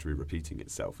about history repeating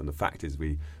itself. And the fact is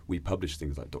we publish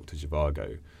things like Dr.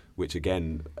 Zhivago, which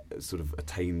again sort of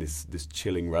attain this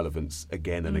chilling relevance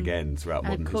again and again throughout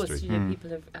modern history. And of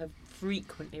course, people have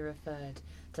frequently referred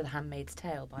to The Handmaid's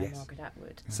Tale by Margaret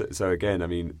Atwood. So again, I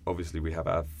mean, obviously we have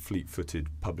our fleet-footed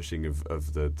publishing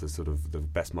of the sort of the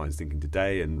best minds thinking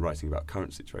today and writing about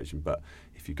current situation. But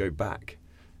if you go back,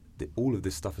 all of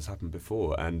this stuff has happened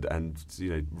before, and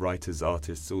writers,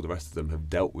 artists, all the rest of them have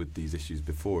dealt with these issues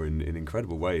before in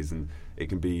incredible ways, and it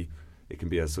can be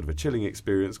a sort of a chilling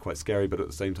experience, quite scary, but at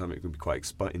the same time it can be quite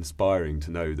inspiring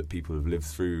to know that people have lived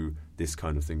through this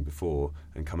kind of thing before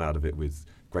and come out of it with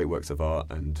great works of art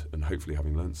and hopefully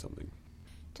having learned something.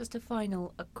 Just a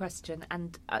final question,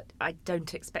 and I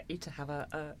don't expect you to have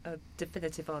a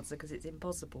definitive answer because it's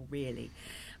impossible, really.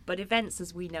 But events,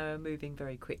 as we know, are moving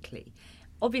very quickly.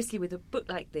 Obviously, with a book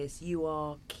like this, you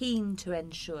are keen to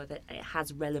ensure that it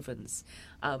has relevance,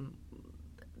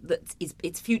 that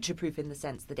it's future-proof in the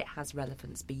sense that it has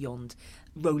relevance beyond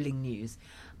rolling news.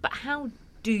 But how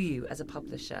do you, as a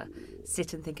publisher,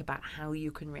 sit and think about how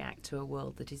you can react to a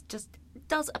world that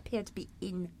does appear to be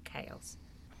in chaos?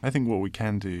 I think what we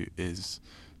can do is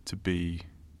to be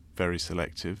very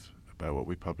selective about what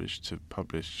we publish, to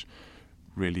publish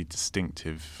really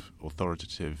distinctive,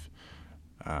 authoritative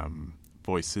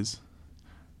voices,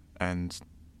 and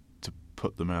to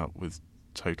put them out with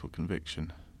total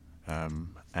conviction.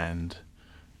 And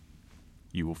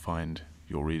you will find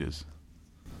your readers.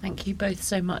 Thank you both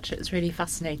so much. It was really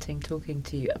fascinating talking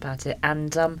to you about it.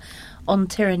 And On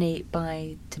Tyranny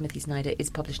by Timothy Snyder is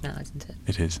published now, isn't it?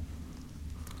 It is.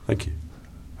 Thank you.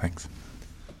 Thanks.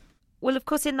 Well, of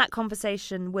course, in that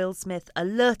conversation, Will Smith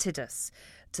alerted us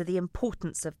to the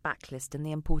importance of backlist and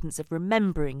the importance of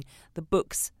remembering the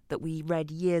books that we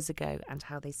read years ago and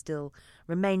how they still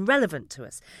remain relevant to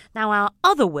us. Now, our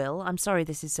other Will, I'm sorry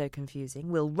this is so confusing,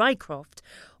 Will Rycroft,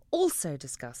 also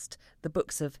discussed the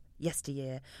books of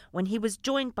yesteryear when he was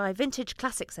joined by Vintage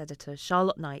Classics editor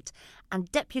Charlotte Knight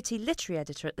and deputy literary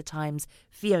editor at the Times,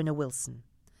 Fiona Wilson.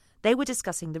 They were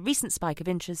discussing the recent spike of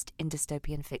interest in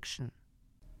dystopian fiction.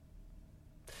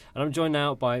 And I'm joined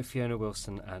now by Fiona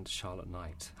Wilson and Charlotte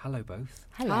Knight. Hello, both.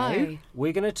 Hello. Hi.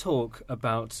 We're going to talk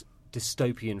about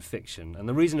dystopian fiction. And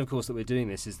the reason, of course, that we're doing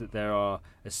this is that there are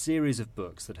a series of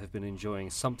books that have been enjoying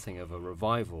something of a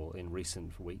revival in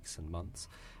recent weeks and months.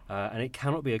 And it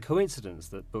cannot be a coincidence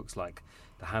that books like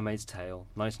The Handmaid's Tale,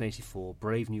 1984,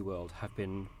 Brave New World have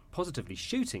been positively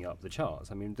shooting up the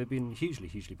charts. I mean, they've been hugely,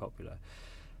 hugely popular.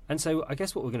 And so I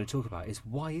guess what we're going to talk about is,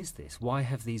 why is this? Why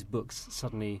have these books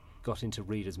suddenly got into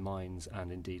readers' minds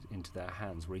and indeed into their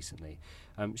hands recently?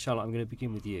 Charlotte, I'm going to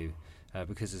begin with you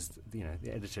because as the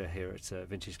editor here at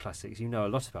Vintage Classics, you know a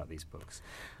lot about these books.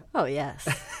 Oh, yes,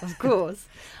 of course.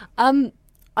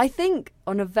 I think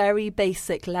on a very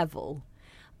basic level,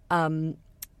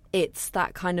 it's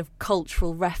that kind of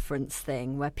cultural reference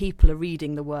thing where people are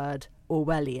reading the word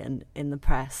Orwellian in the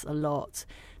press a lot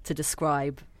to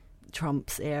describe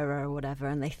Trump's era or whatever,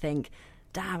 and they think,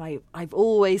 damn, I've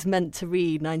always meant to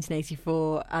read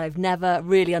 1984. I've never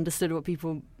really understood what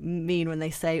people mean when they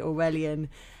say Orwellian.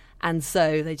 And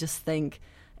so they just think,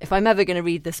 if I'm ever going to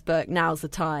read this book, now's the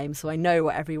time, so I know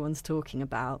what everyone's talking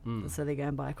about. So they go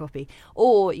and buy a copy.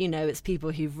 Or, it's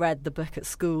people who've read the book at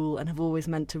school and have always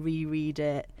meant to reread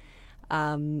it,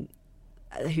 and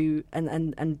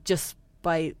just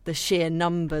by the sheer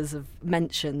numbers of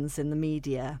mentions in the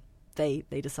media, they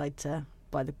decide to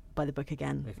buy the book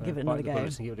again, give it another go.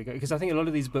 Because I think a lot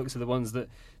of these books are the ones that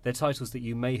they're titles that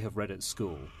you may have read at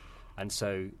school, and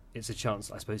so it's a chance,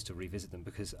 I suppose, to revisit them,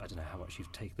 because I don't know how much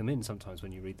you've taken them in sometimes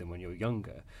when you read them when you're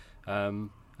younger.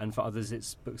 And for others,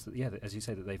 it's books that, as you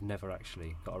say, that they've never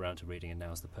actually got around to reading, and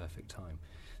now's the perfect time.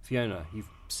 Fiona, you've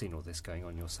seen all this going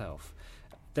on yourself.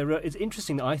 It's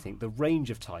interesting, I think, the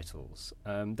range of titles.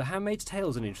 The Handmaid's Tale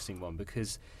is an interesting one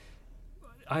because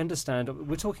I understand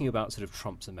we're talking about sort of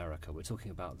Trump's America. We're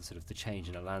talking about the change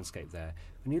in a landscape there.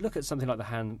 When you look at something like The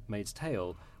Handmaid's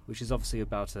Tale, which is obviously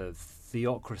about a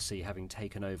theocracy having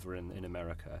taken over in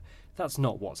America, that's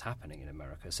not what's happening in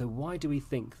America. So why do we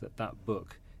think that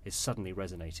book is suddenly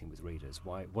resonating with readers?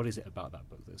 What is it about that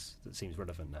book that seems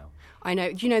relevant now? I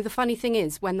know. The funny thing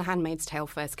is, when The Handmaid's Tale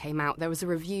first came out, there was a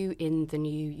review in the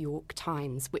New York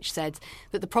Times which said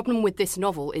that the problem with this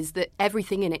novel is that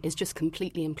everything in it is just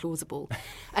completely implausible.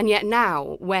 And yet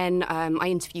now, when I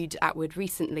interviewed Atwood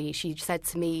recently, she said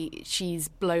to me she's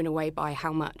blown away by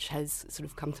how much has sort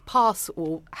of come to pass,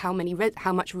 or how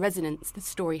much resonance the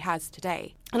story has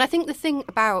today. And I think the thing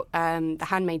about The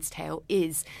Handmaid's Tale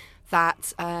is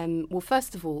that,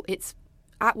 first of all,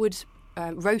 Atwood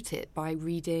wrote it by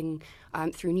reading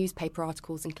through newspaper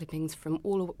articles and clippings from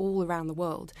all around the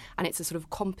world, and it's a sort of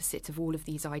composite of all of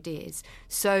these ideas.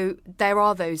 So there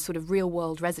are those sort of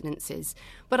real-world resonances.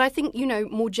 But I think,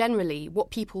 more generally, what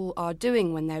people are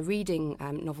doing when they're reading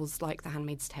novels like The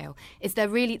Handmaid's Tale is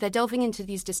they're delving into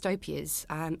these dystopias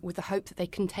with the hope that they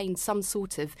contain some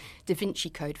sort of Da Vinci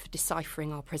Code for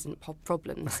deciphering our present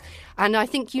problems. And I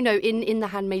think, in The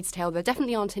Handmaid's Tale, there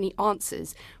definitely aren't any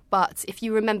answers, But if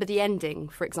you remember the ending,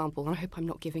 for example, and I hope I'm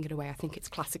not giving it away, I think it's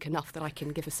classic enough that I can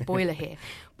give a spoiler here.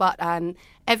 But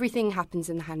everything happens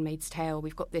in The Handmaid's Tale.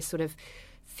 We've got this sort of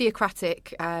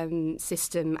theocratic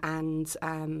system, and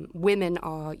women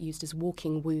are used as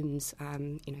walking wombs.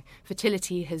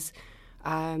 Fertility has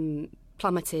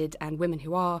plummeted, and women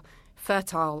who are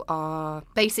fertile are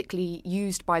basically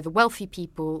used by the wealthy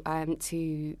people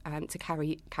to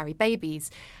carry babies.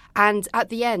 And at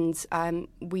the end,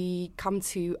 we come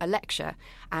to a lecture,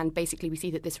 and basically we see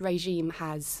that this regime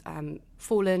has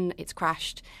fallen, it's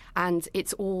crashed, and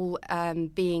it's all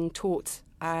being taught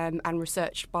and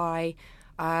researched by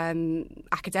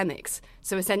academics.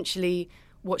 So essentially,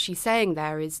 what she's saying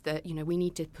there is that, we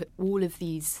need to put all of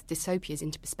these dystopias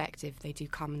into perspective. They do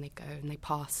come and they go and they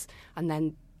pass, and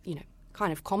then,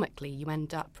 kind of comically, you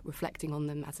end up reflecting on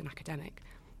them as an academic.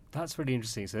 That's really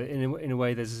interesting. So in a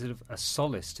way, there's a sort of a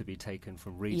solace to be taken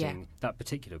from reading that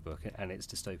particular book and its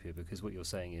dystopia, because what you're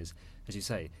saying is, as you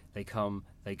say, they come,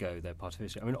 they go, they're part of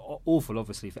history. I mean, awful,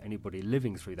 obviously, for anybody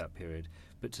living through that period,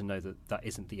 but to know that that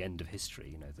isn't the end of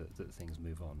history, that things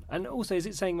move on. And also, is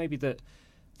it saying maybe that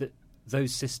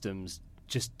those systems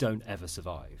just don't ever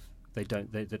survive? They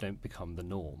don't become the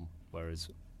norm, whereas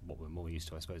what we're more used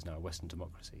to, I suppose, now, Western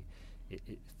democracy,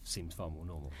 it seems far more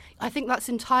normal. I think that's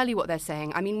entirely what they're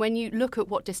saying. I mean, when you look at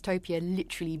what dystopia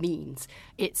literally means,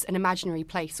 it's an imaginary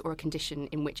place or a condition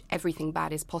in which everything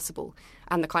bad is possible.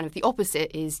 And the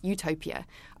opposite is utopia,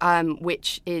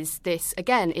 which is this,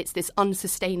 again, it's this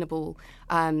unsustainable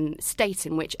state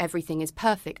in which everything is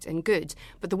perfect and good.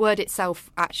 But the word itself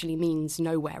actually means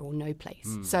nowhere or no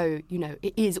place. So,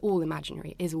 it is all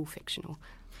imaginary, it is all fictional.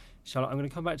 Charlotte, I'm going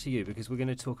to come back to you, because we're going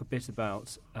to talk a bit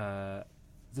about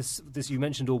this. You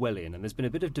mentioned Orwellian, and there's been a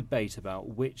bit of debate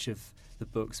about which of the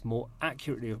books more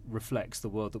accurately reflects the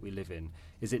world that we live in.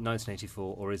 Is it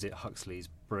 1984 or is it Huxley's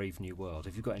Brave New World?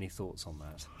 Have you got any thoughts on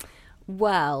that?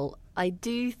 Well, I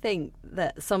do think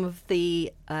that some of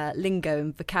the lingo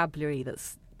and vocabulary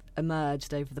that's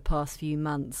emerged over the past few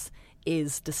months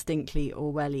is distinctly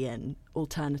Orwellian,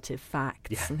 alternative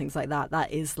facts and things like that.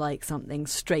 That is like something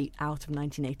straight out of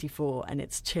 1984, and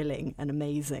it's chilling and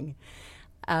amazing.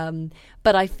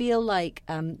 But I feel like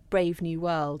Brave New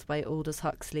World by Aldous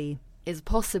Huxley is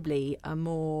possibly a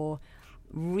more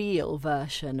real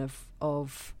version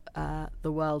of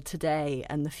the world today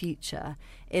and the future,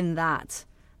 in that,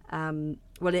 in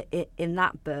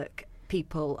that book,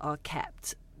 people are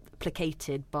kept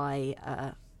placated by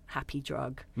a happy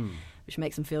drug, which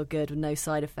makes them feel good with no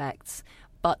side effects,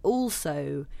 but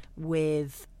also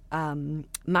with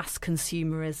mass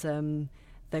consumerism,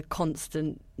 the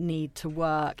constant need to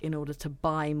work in order to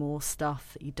buy more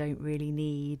stuff that you don't really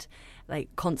need, like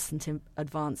constant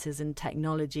advances in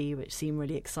technology which seem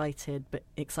really exciting, but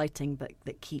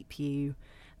that keep you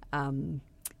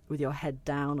with your head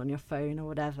down on your phone or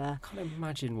whatever. I can't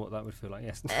imagine what that would feel like.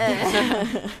 Yes.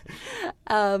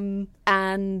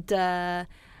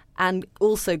 And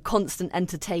also constant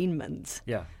entertainment.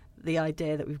 Yeah. The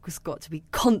idea that we've just got to be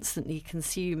constantly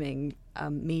consuming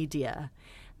media.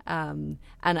 And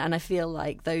I feel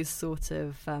like those sort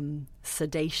of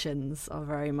sedations are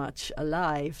very much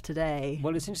alive today.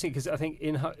 Well, it's interesting because I think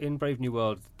in Brave New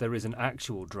World there is an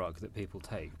actual drug that people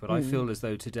take, but I feel as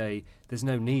though today there's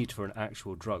no need for an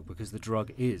actual drug, because the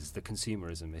drug is the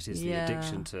consumerism. It is the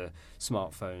addiction to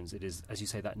smartphones. It is, as you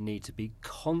say, that need to be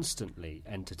constantly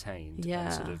entertained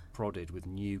and sort of prodded with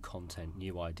new content,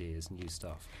 new ideas, new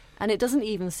stuff. And it doesn't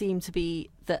even seem to be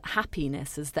that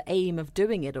happiness is the aim of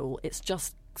doing it all. It's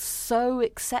just so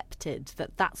accepted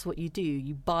that that's what you do.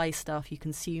 You buy stuff, you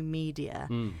consume media.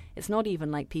 It's not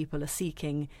even like people are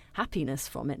seeking happiness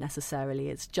from it necessarily.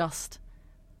 It's just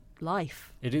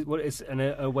life. It is. Well, it's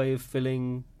a way of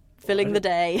filling the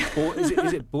day. Or is it?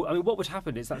 I mean, what would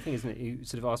happen? It's that thing, isn't it? You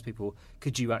sort of ask people,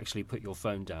 could you actually put your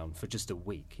phone down for just a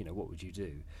week? What would you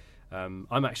do? I'm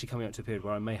actually coming up to a period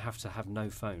where I may have to have no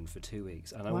phone for 2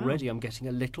 weeks, and already I'm getting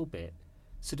a little bit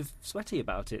sort of sweaty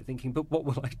about it, thinking, but what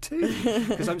will I do?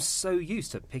 Because I'm so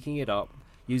used to picking it up,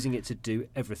 using it to do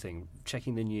everything,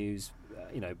 checking the news,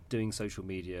 doing social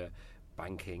media,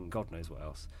 banking, God knows what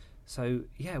else. So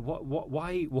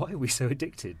why are we so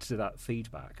addicted to that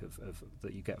feedback of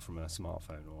that you get from a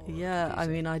smartphone or a computer? I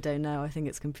mean, I don't know. I think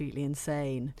it's completely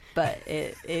insane, but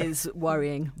it is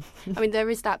worrying. I mean, there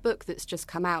is that book that's just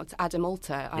come out, Adam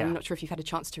Alter. I'm not sure if you've had a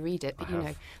chance to read it, but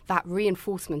that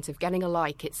reinforcement of getting a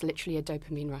like, it's literally a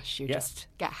dopamine rush. You just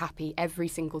get happy every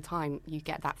single time you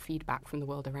get that feedback from the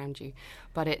world around you.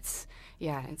 But it's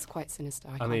quite sinister.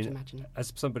 I can't imagine it.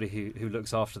 As somebody who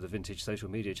looks after the vintage social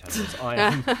media channels, I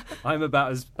am I'm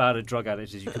about as bad a drug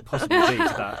addict as you could possibly be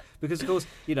to that. Because, of course,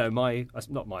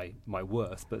 not my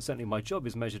worth, but certainly my job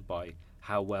is measured by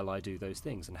how well I do those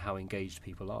things and how engaged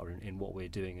people are in what we're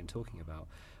doing and talking about.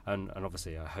 And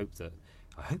obviously, I hope that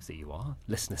you are,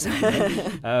 listeners out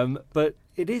there. But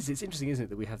it's interesting, isn't it,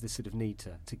 that we have this sort of need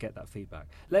to get that feedback.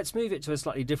 Let's move it to a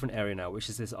slightly different area now, which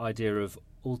is this idea of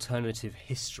alternative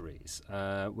histories,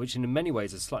 which in many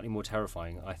ways is slightly more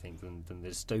terrifying, I think, than the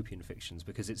dystopian fictions,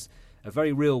 because it's a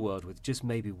very real world with just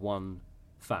maybe one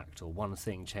fact or one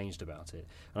thing changed about it.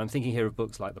 And I'm thinking here of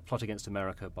books like The Plot Against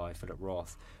America by Philip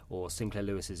Roth, or Sinclair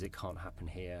Lewis's It Can't Happen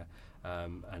Here.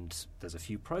 And there's a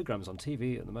few programs on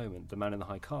TV at the moment, The Man in the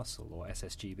High Castle or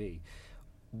SSGB.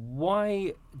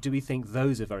 Why do we think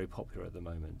those are very popular at the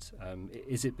moment?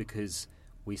 Is it because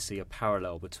we see a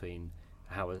parallel between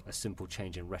how a simple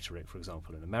change in rhetoric, for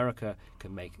example, in America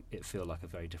can make it feel like a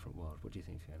very different world? What do you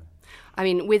think, Fiona? I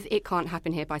mean, with It Can't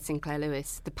Happen Here by Sinclair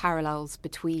Lewis, the parallels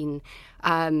between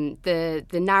the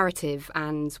narrative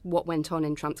and what went on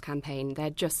in Trump's campaign, they're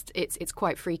just, it's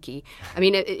quite freaky. I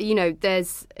mean,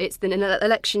 it's been an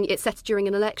election, it's set during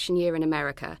an election year in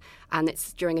America, and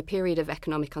it's during a period of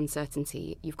economic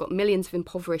uncertainty. You've got millions of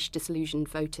impoverished, disillusioned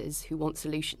voters who want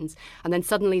solutions. And then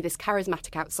suddenly this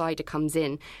charismatic outsider comes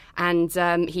in and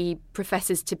he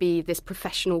professes to be this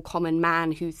professional common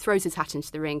man who throws his hat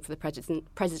into the ring for the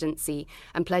presidency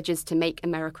and pledges to make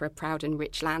America a proud and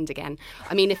rich land again.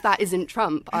 I mean, if that isn't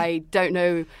Trump, I don't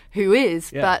know who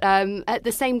is. Yeah. But at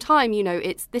the same time,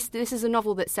 this is a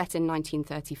novel that's set in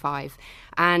 1935.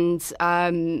 And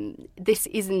this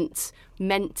isn't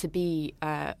meant to be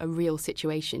a real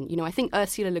situation. I think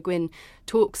Ursula Le Guin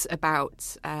talks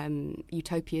about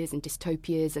utopias and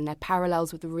dystopias and their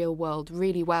parallels with the real world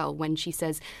really well when she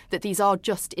says that these are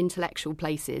just intellectual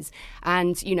places.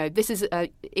 And, this is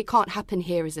It Can't Happen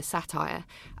Here as a satire,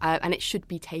 and it should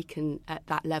be taken at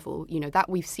that level. That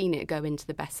we've seen it go into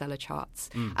the bestseller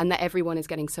charts and that everyone is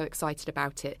getting so excited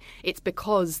about it. It's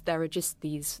because there are just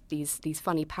these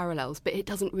funny parallels, but it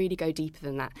doesn't really go deeper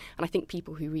than that. And I think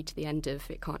people who read to the end of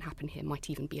It Can't Happen Here might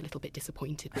even be a little bit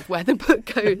disappointed with where the book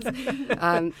goes.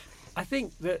 I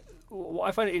think that what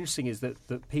I find it interesting is that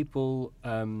people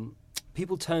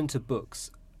turn to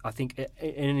books, I think, at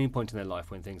any point in their life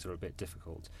when things are a bit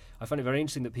difficult. I find it very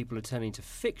interesting that people are turning to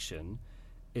fiction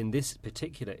in this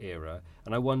particular era,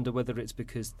 and I wonder whether it's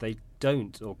because they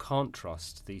don't or can't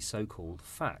trust the so-called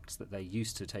facts that they're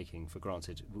used to taking for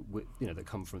granted, that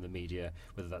come from the media,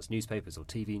 whether that's newspapers or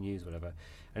TV news, whatever.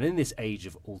 And in this age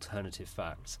of alternative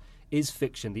facts, is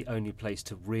fiction the only place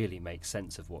to really make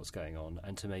sense of what's going on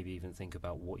and to maybe even think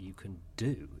about what you can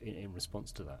do in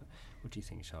response to that? What do you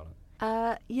think,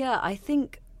 Charlotte? Yeah, I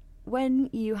think when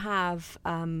you have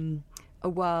a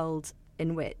world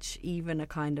in which even a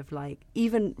kind of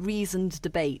even reasoned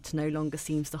debate no longer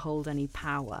seems to hold any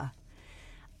power,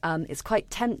 it's quite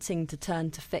tempting to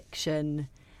turn to fiction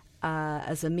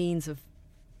as a means of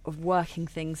working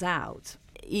things out,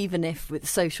 even if with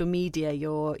social media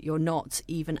you're not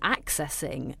even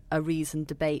accessing a reasoned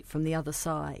debate from the other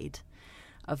side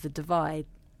of the divide.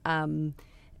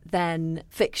 Then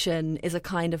fiction is a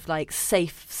kind of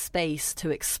safe space to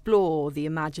explore the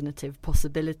imaginative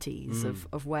possibilities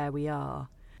of where we are.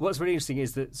 What's really interesting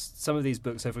is that some of these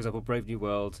books, so for example, Brave New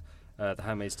World, The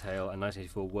Handmaid's Tale and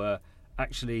 1984 were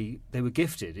actually, they were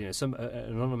gifted. Some an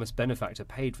anonymous benefactor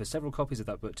paid for several copies of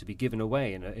that book to be given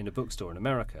away in a bookstore in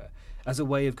America as a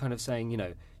way of kind of saying,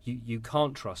 you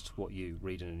can't trust what you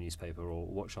read in a newspaper or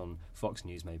watch on Fox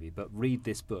News maybe, but read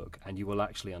this book and you will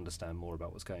actually understand more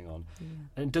about what's going on. Yeah.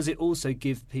 And does it also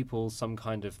give people some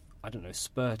kind of,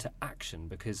 spur to action?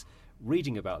 Because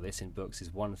reading about this in books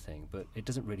is one thing, but it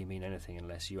doesn't really mean anything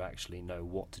unless you actually know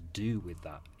what to do with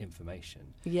that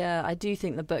information. Yeah, I do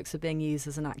think the books are being used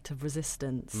as an act of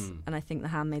resistance. And I think The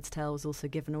Handmaid's Tale was also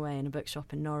given away in a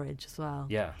bookshop in Norwich as well.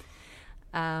 Yeah.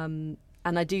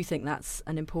 And I do think that's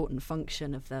an important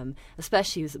function of them,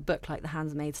 especially with a book like The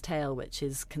Handmaid's Tale, which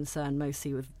is concerned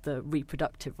mostly with the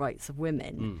reproductive rights of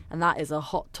women. And that is a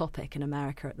hot topic in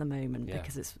America at the moment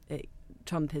because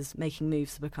Trump is making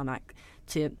moves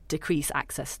to decrease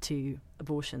access to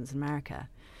abortions in America.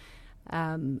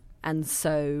 And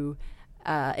so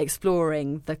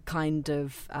exploring the kind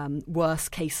of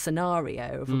worst case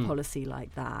scenario of a policy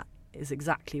like that is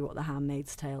exactly what The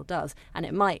Handmaid's Tale does. And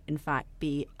it might, in fact,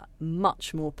 be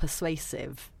much more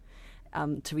persuasive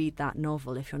to read that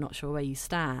novel if you're not sure where you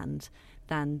stand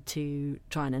than to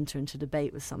try and enter into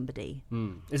debate with somebody.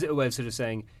 Is it a way of sort of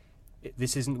saying,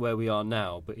 this isn't where we are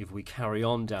now, but if we carry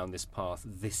on down this path,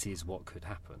 this is what could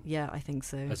happen? Yeah, I think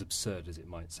so. As absurd as it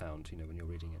might sound, when you're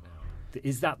reading it now.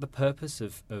 Is that the purpose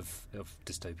of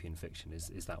dystopian fiction?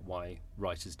 Is that why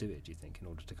writers do it, do you think, in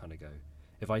order to kind of go,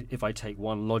 if I take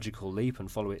one logical leap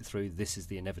and follow it through, this is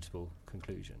the inevitable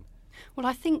conclusion? Well,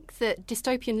 I think that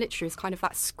dystopian literature is kind of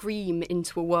that scream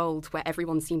into a world where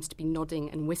everyone seems to be nodding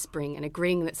and whispering and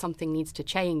agreeing that something needs to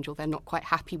change or they're not quite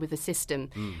happy with the system.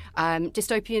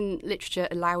 Dystopian literature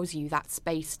allows you that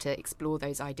space to explore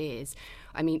those ideas.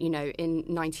 I mean, in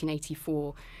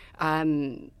 1984,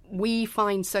 we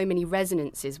find so many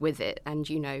resonances with it, and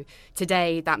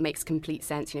today that makes complete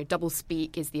sense.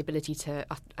 Doublespeak is the ability to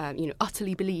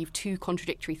utterly believe two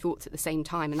contradictory thoughts at the same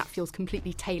time, and that feels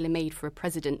completely tailor-made for a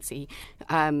presidency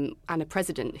and a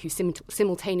president who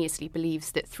simultaneously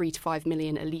believes that 3 to 5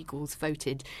 million illegals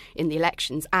voted in the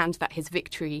elections and that his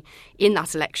victory in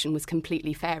that election was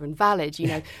completely fair and valid.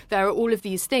 There are all of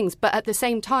these things, but at the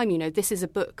same time, this is a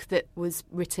book that was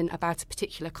written about a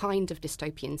particular kind of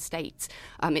dystopian state.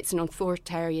 It's an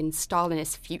authoritarian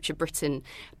Stalinist future Britain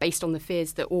based on the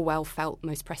fears that Orwell felt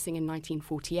most pressing in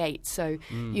 1948. So,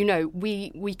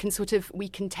 we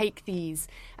can take these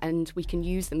and we can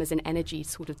use them as an energy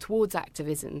sort of towards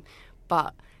activism.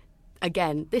 But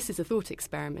again, this is a thought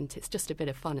experiment. It's just a bit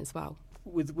of fun as well.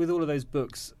 With all of those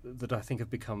books that I think have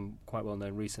become quite well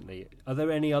known recently, are there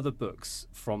any other books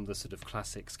from the sort of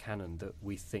classics canon that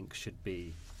we think should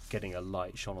be getting a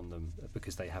light shone on them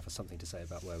because they have something to say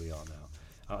about where we are now?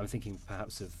 I'm thinking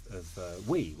perhaps of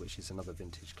We, which is another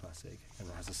vintage classic, and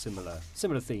it has a similar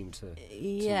theme to.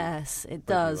 Yes, it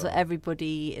does.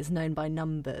 Everybody is known by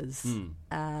numbers.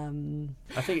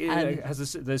 I think it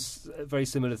has there's very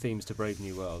similar themes to Brave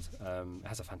New World. It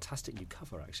has a fantastic new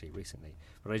cover actually recently,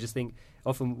 but I just think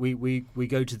often we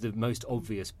go to the most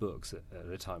obvious books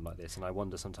at a time like this, and I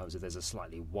wonder sometimes if there's a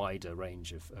slightly wider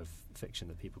range of fiction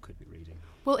that people could be reading.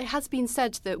 Well, it has been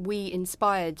said that We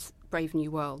inspired Brave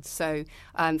New World, so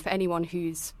for anyone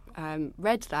who's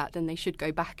read that, then they should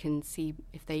go back and see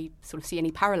if they sort of see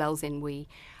any parallels in We.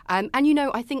 And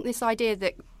I think this idea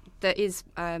that is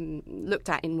looked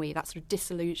at in We, that sort of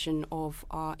dissolution of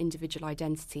our individual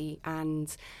identity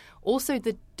and also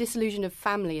the dissolution of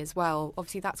family as well.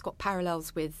 Obviously, that's got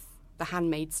parallels with The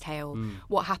Handmaid's Tale.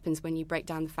 What happens when you break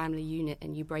down the family unit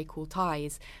and you break all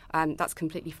ties? That's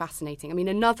completely fascinating. I mean,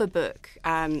 another book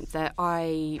that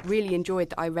I really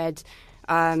enjoyed that I read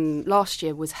last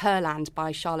year was Herland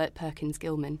by Charlotte Perkins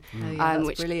Gilman.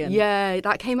 That's brilliant. Yeah,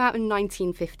 that came out in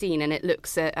 1915, and it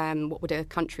looks at what would a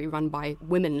country run by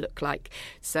women look like.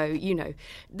 So,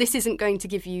 this isn't going to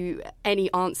give you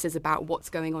any answers about what's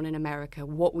going on in America,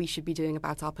 what we should be doing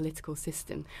about our political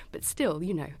system. But still,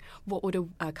 what would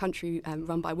a country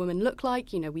run by women look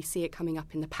like? We see it coming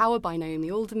up in The Power by Naomi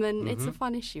Alderman. It's a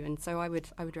fun issue, and so I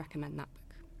would recommend that book.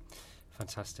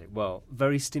 Fantastic. Well,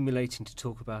 very stimulating to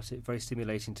talk about it, very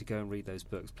stimulating to go and read those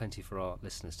books. Plenty for our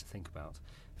listeners to think about.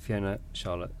 Fiona,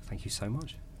 Charlotte, thank you so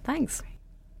much. Thanks.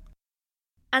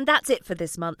 And that's it for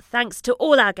this month. Thanks to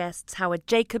all our guests, Howard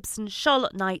Jacobson,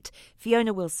 Charlotte Knight,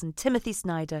 Fiona Wilson, Timothy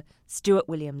Snyder, Stuart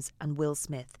Williams and Will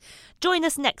Smith. Join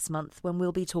us next month when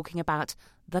we'll be talking about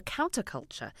the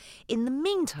counterculture. In the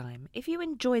meantime, if you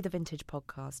enjoy the Vintage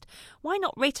Podcast, why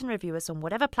not rate and review us on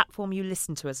whatever platform you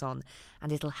listen to us on,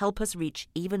 and it'll help us reach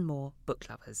even more book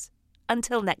lovers.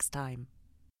 Until next time.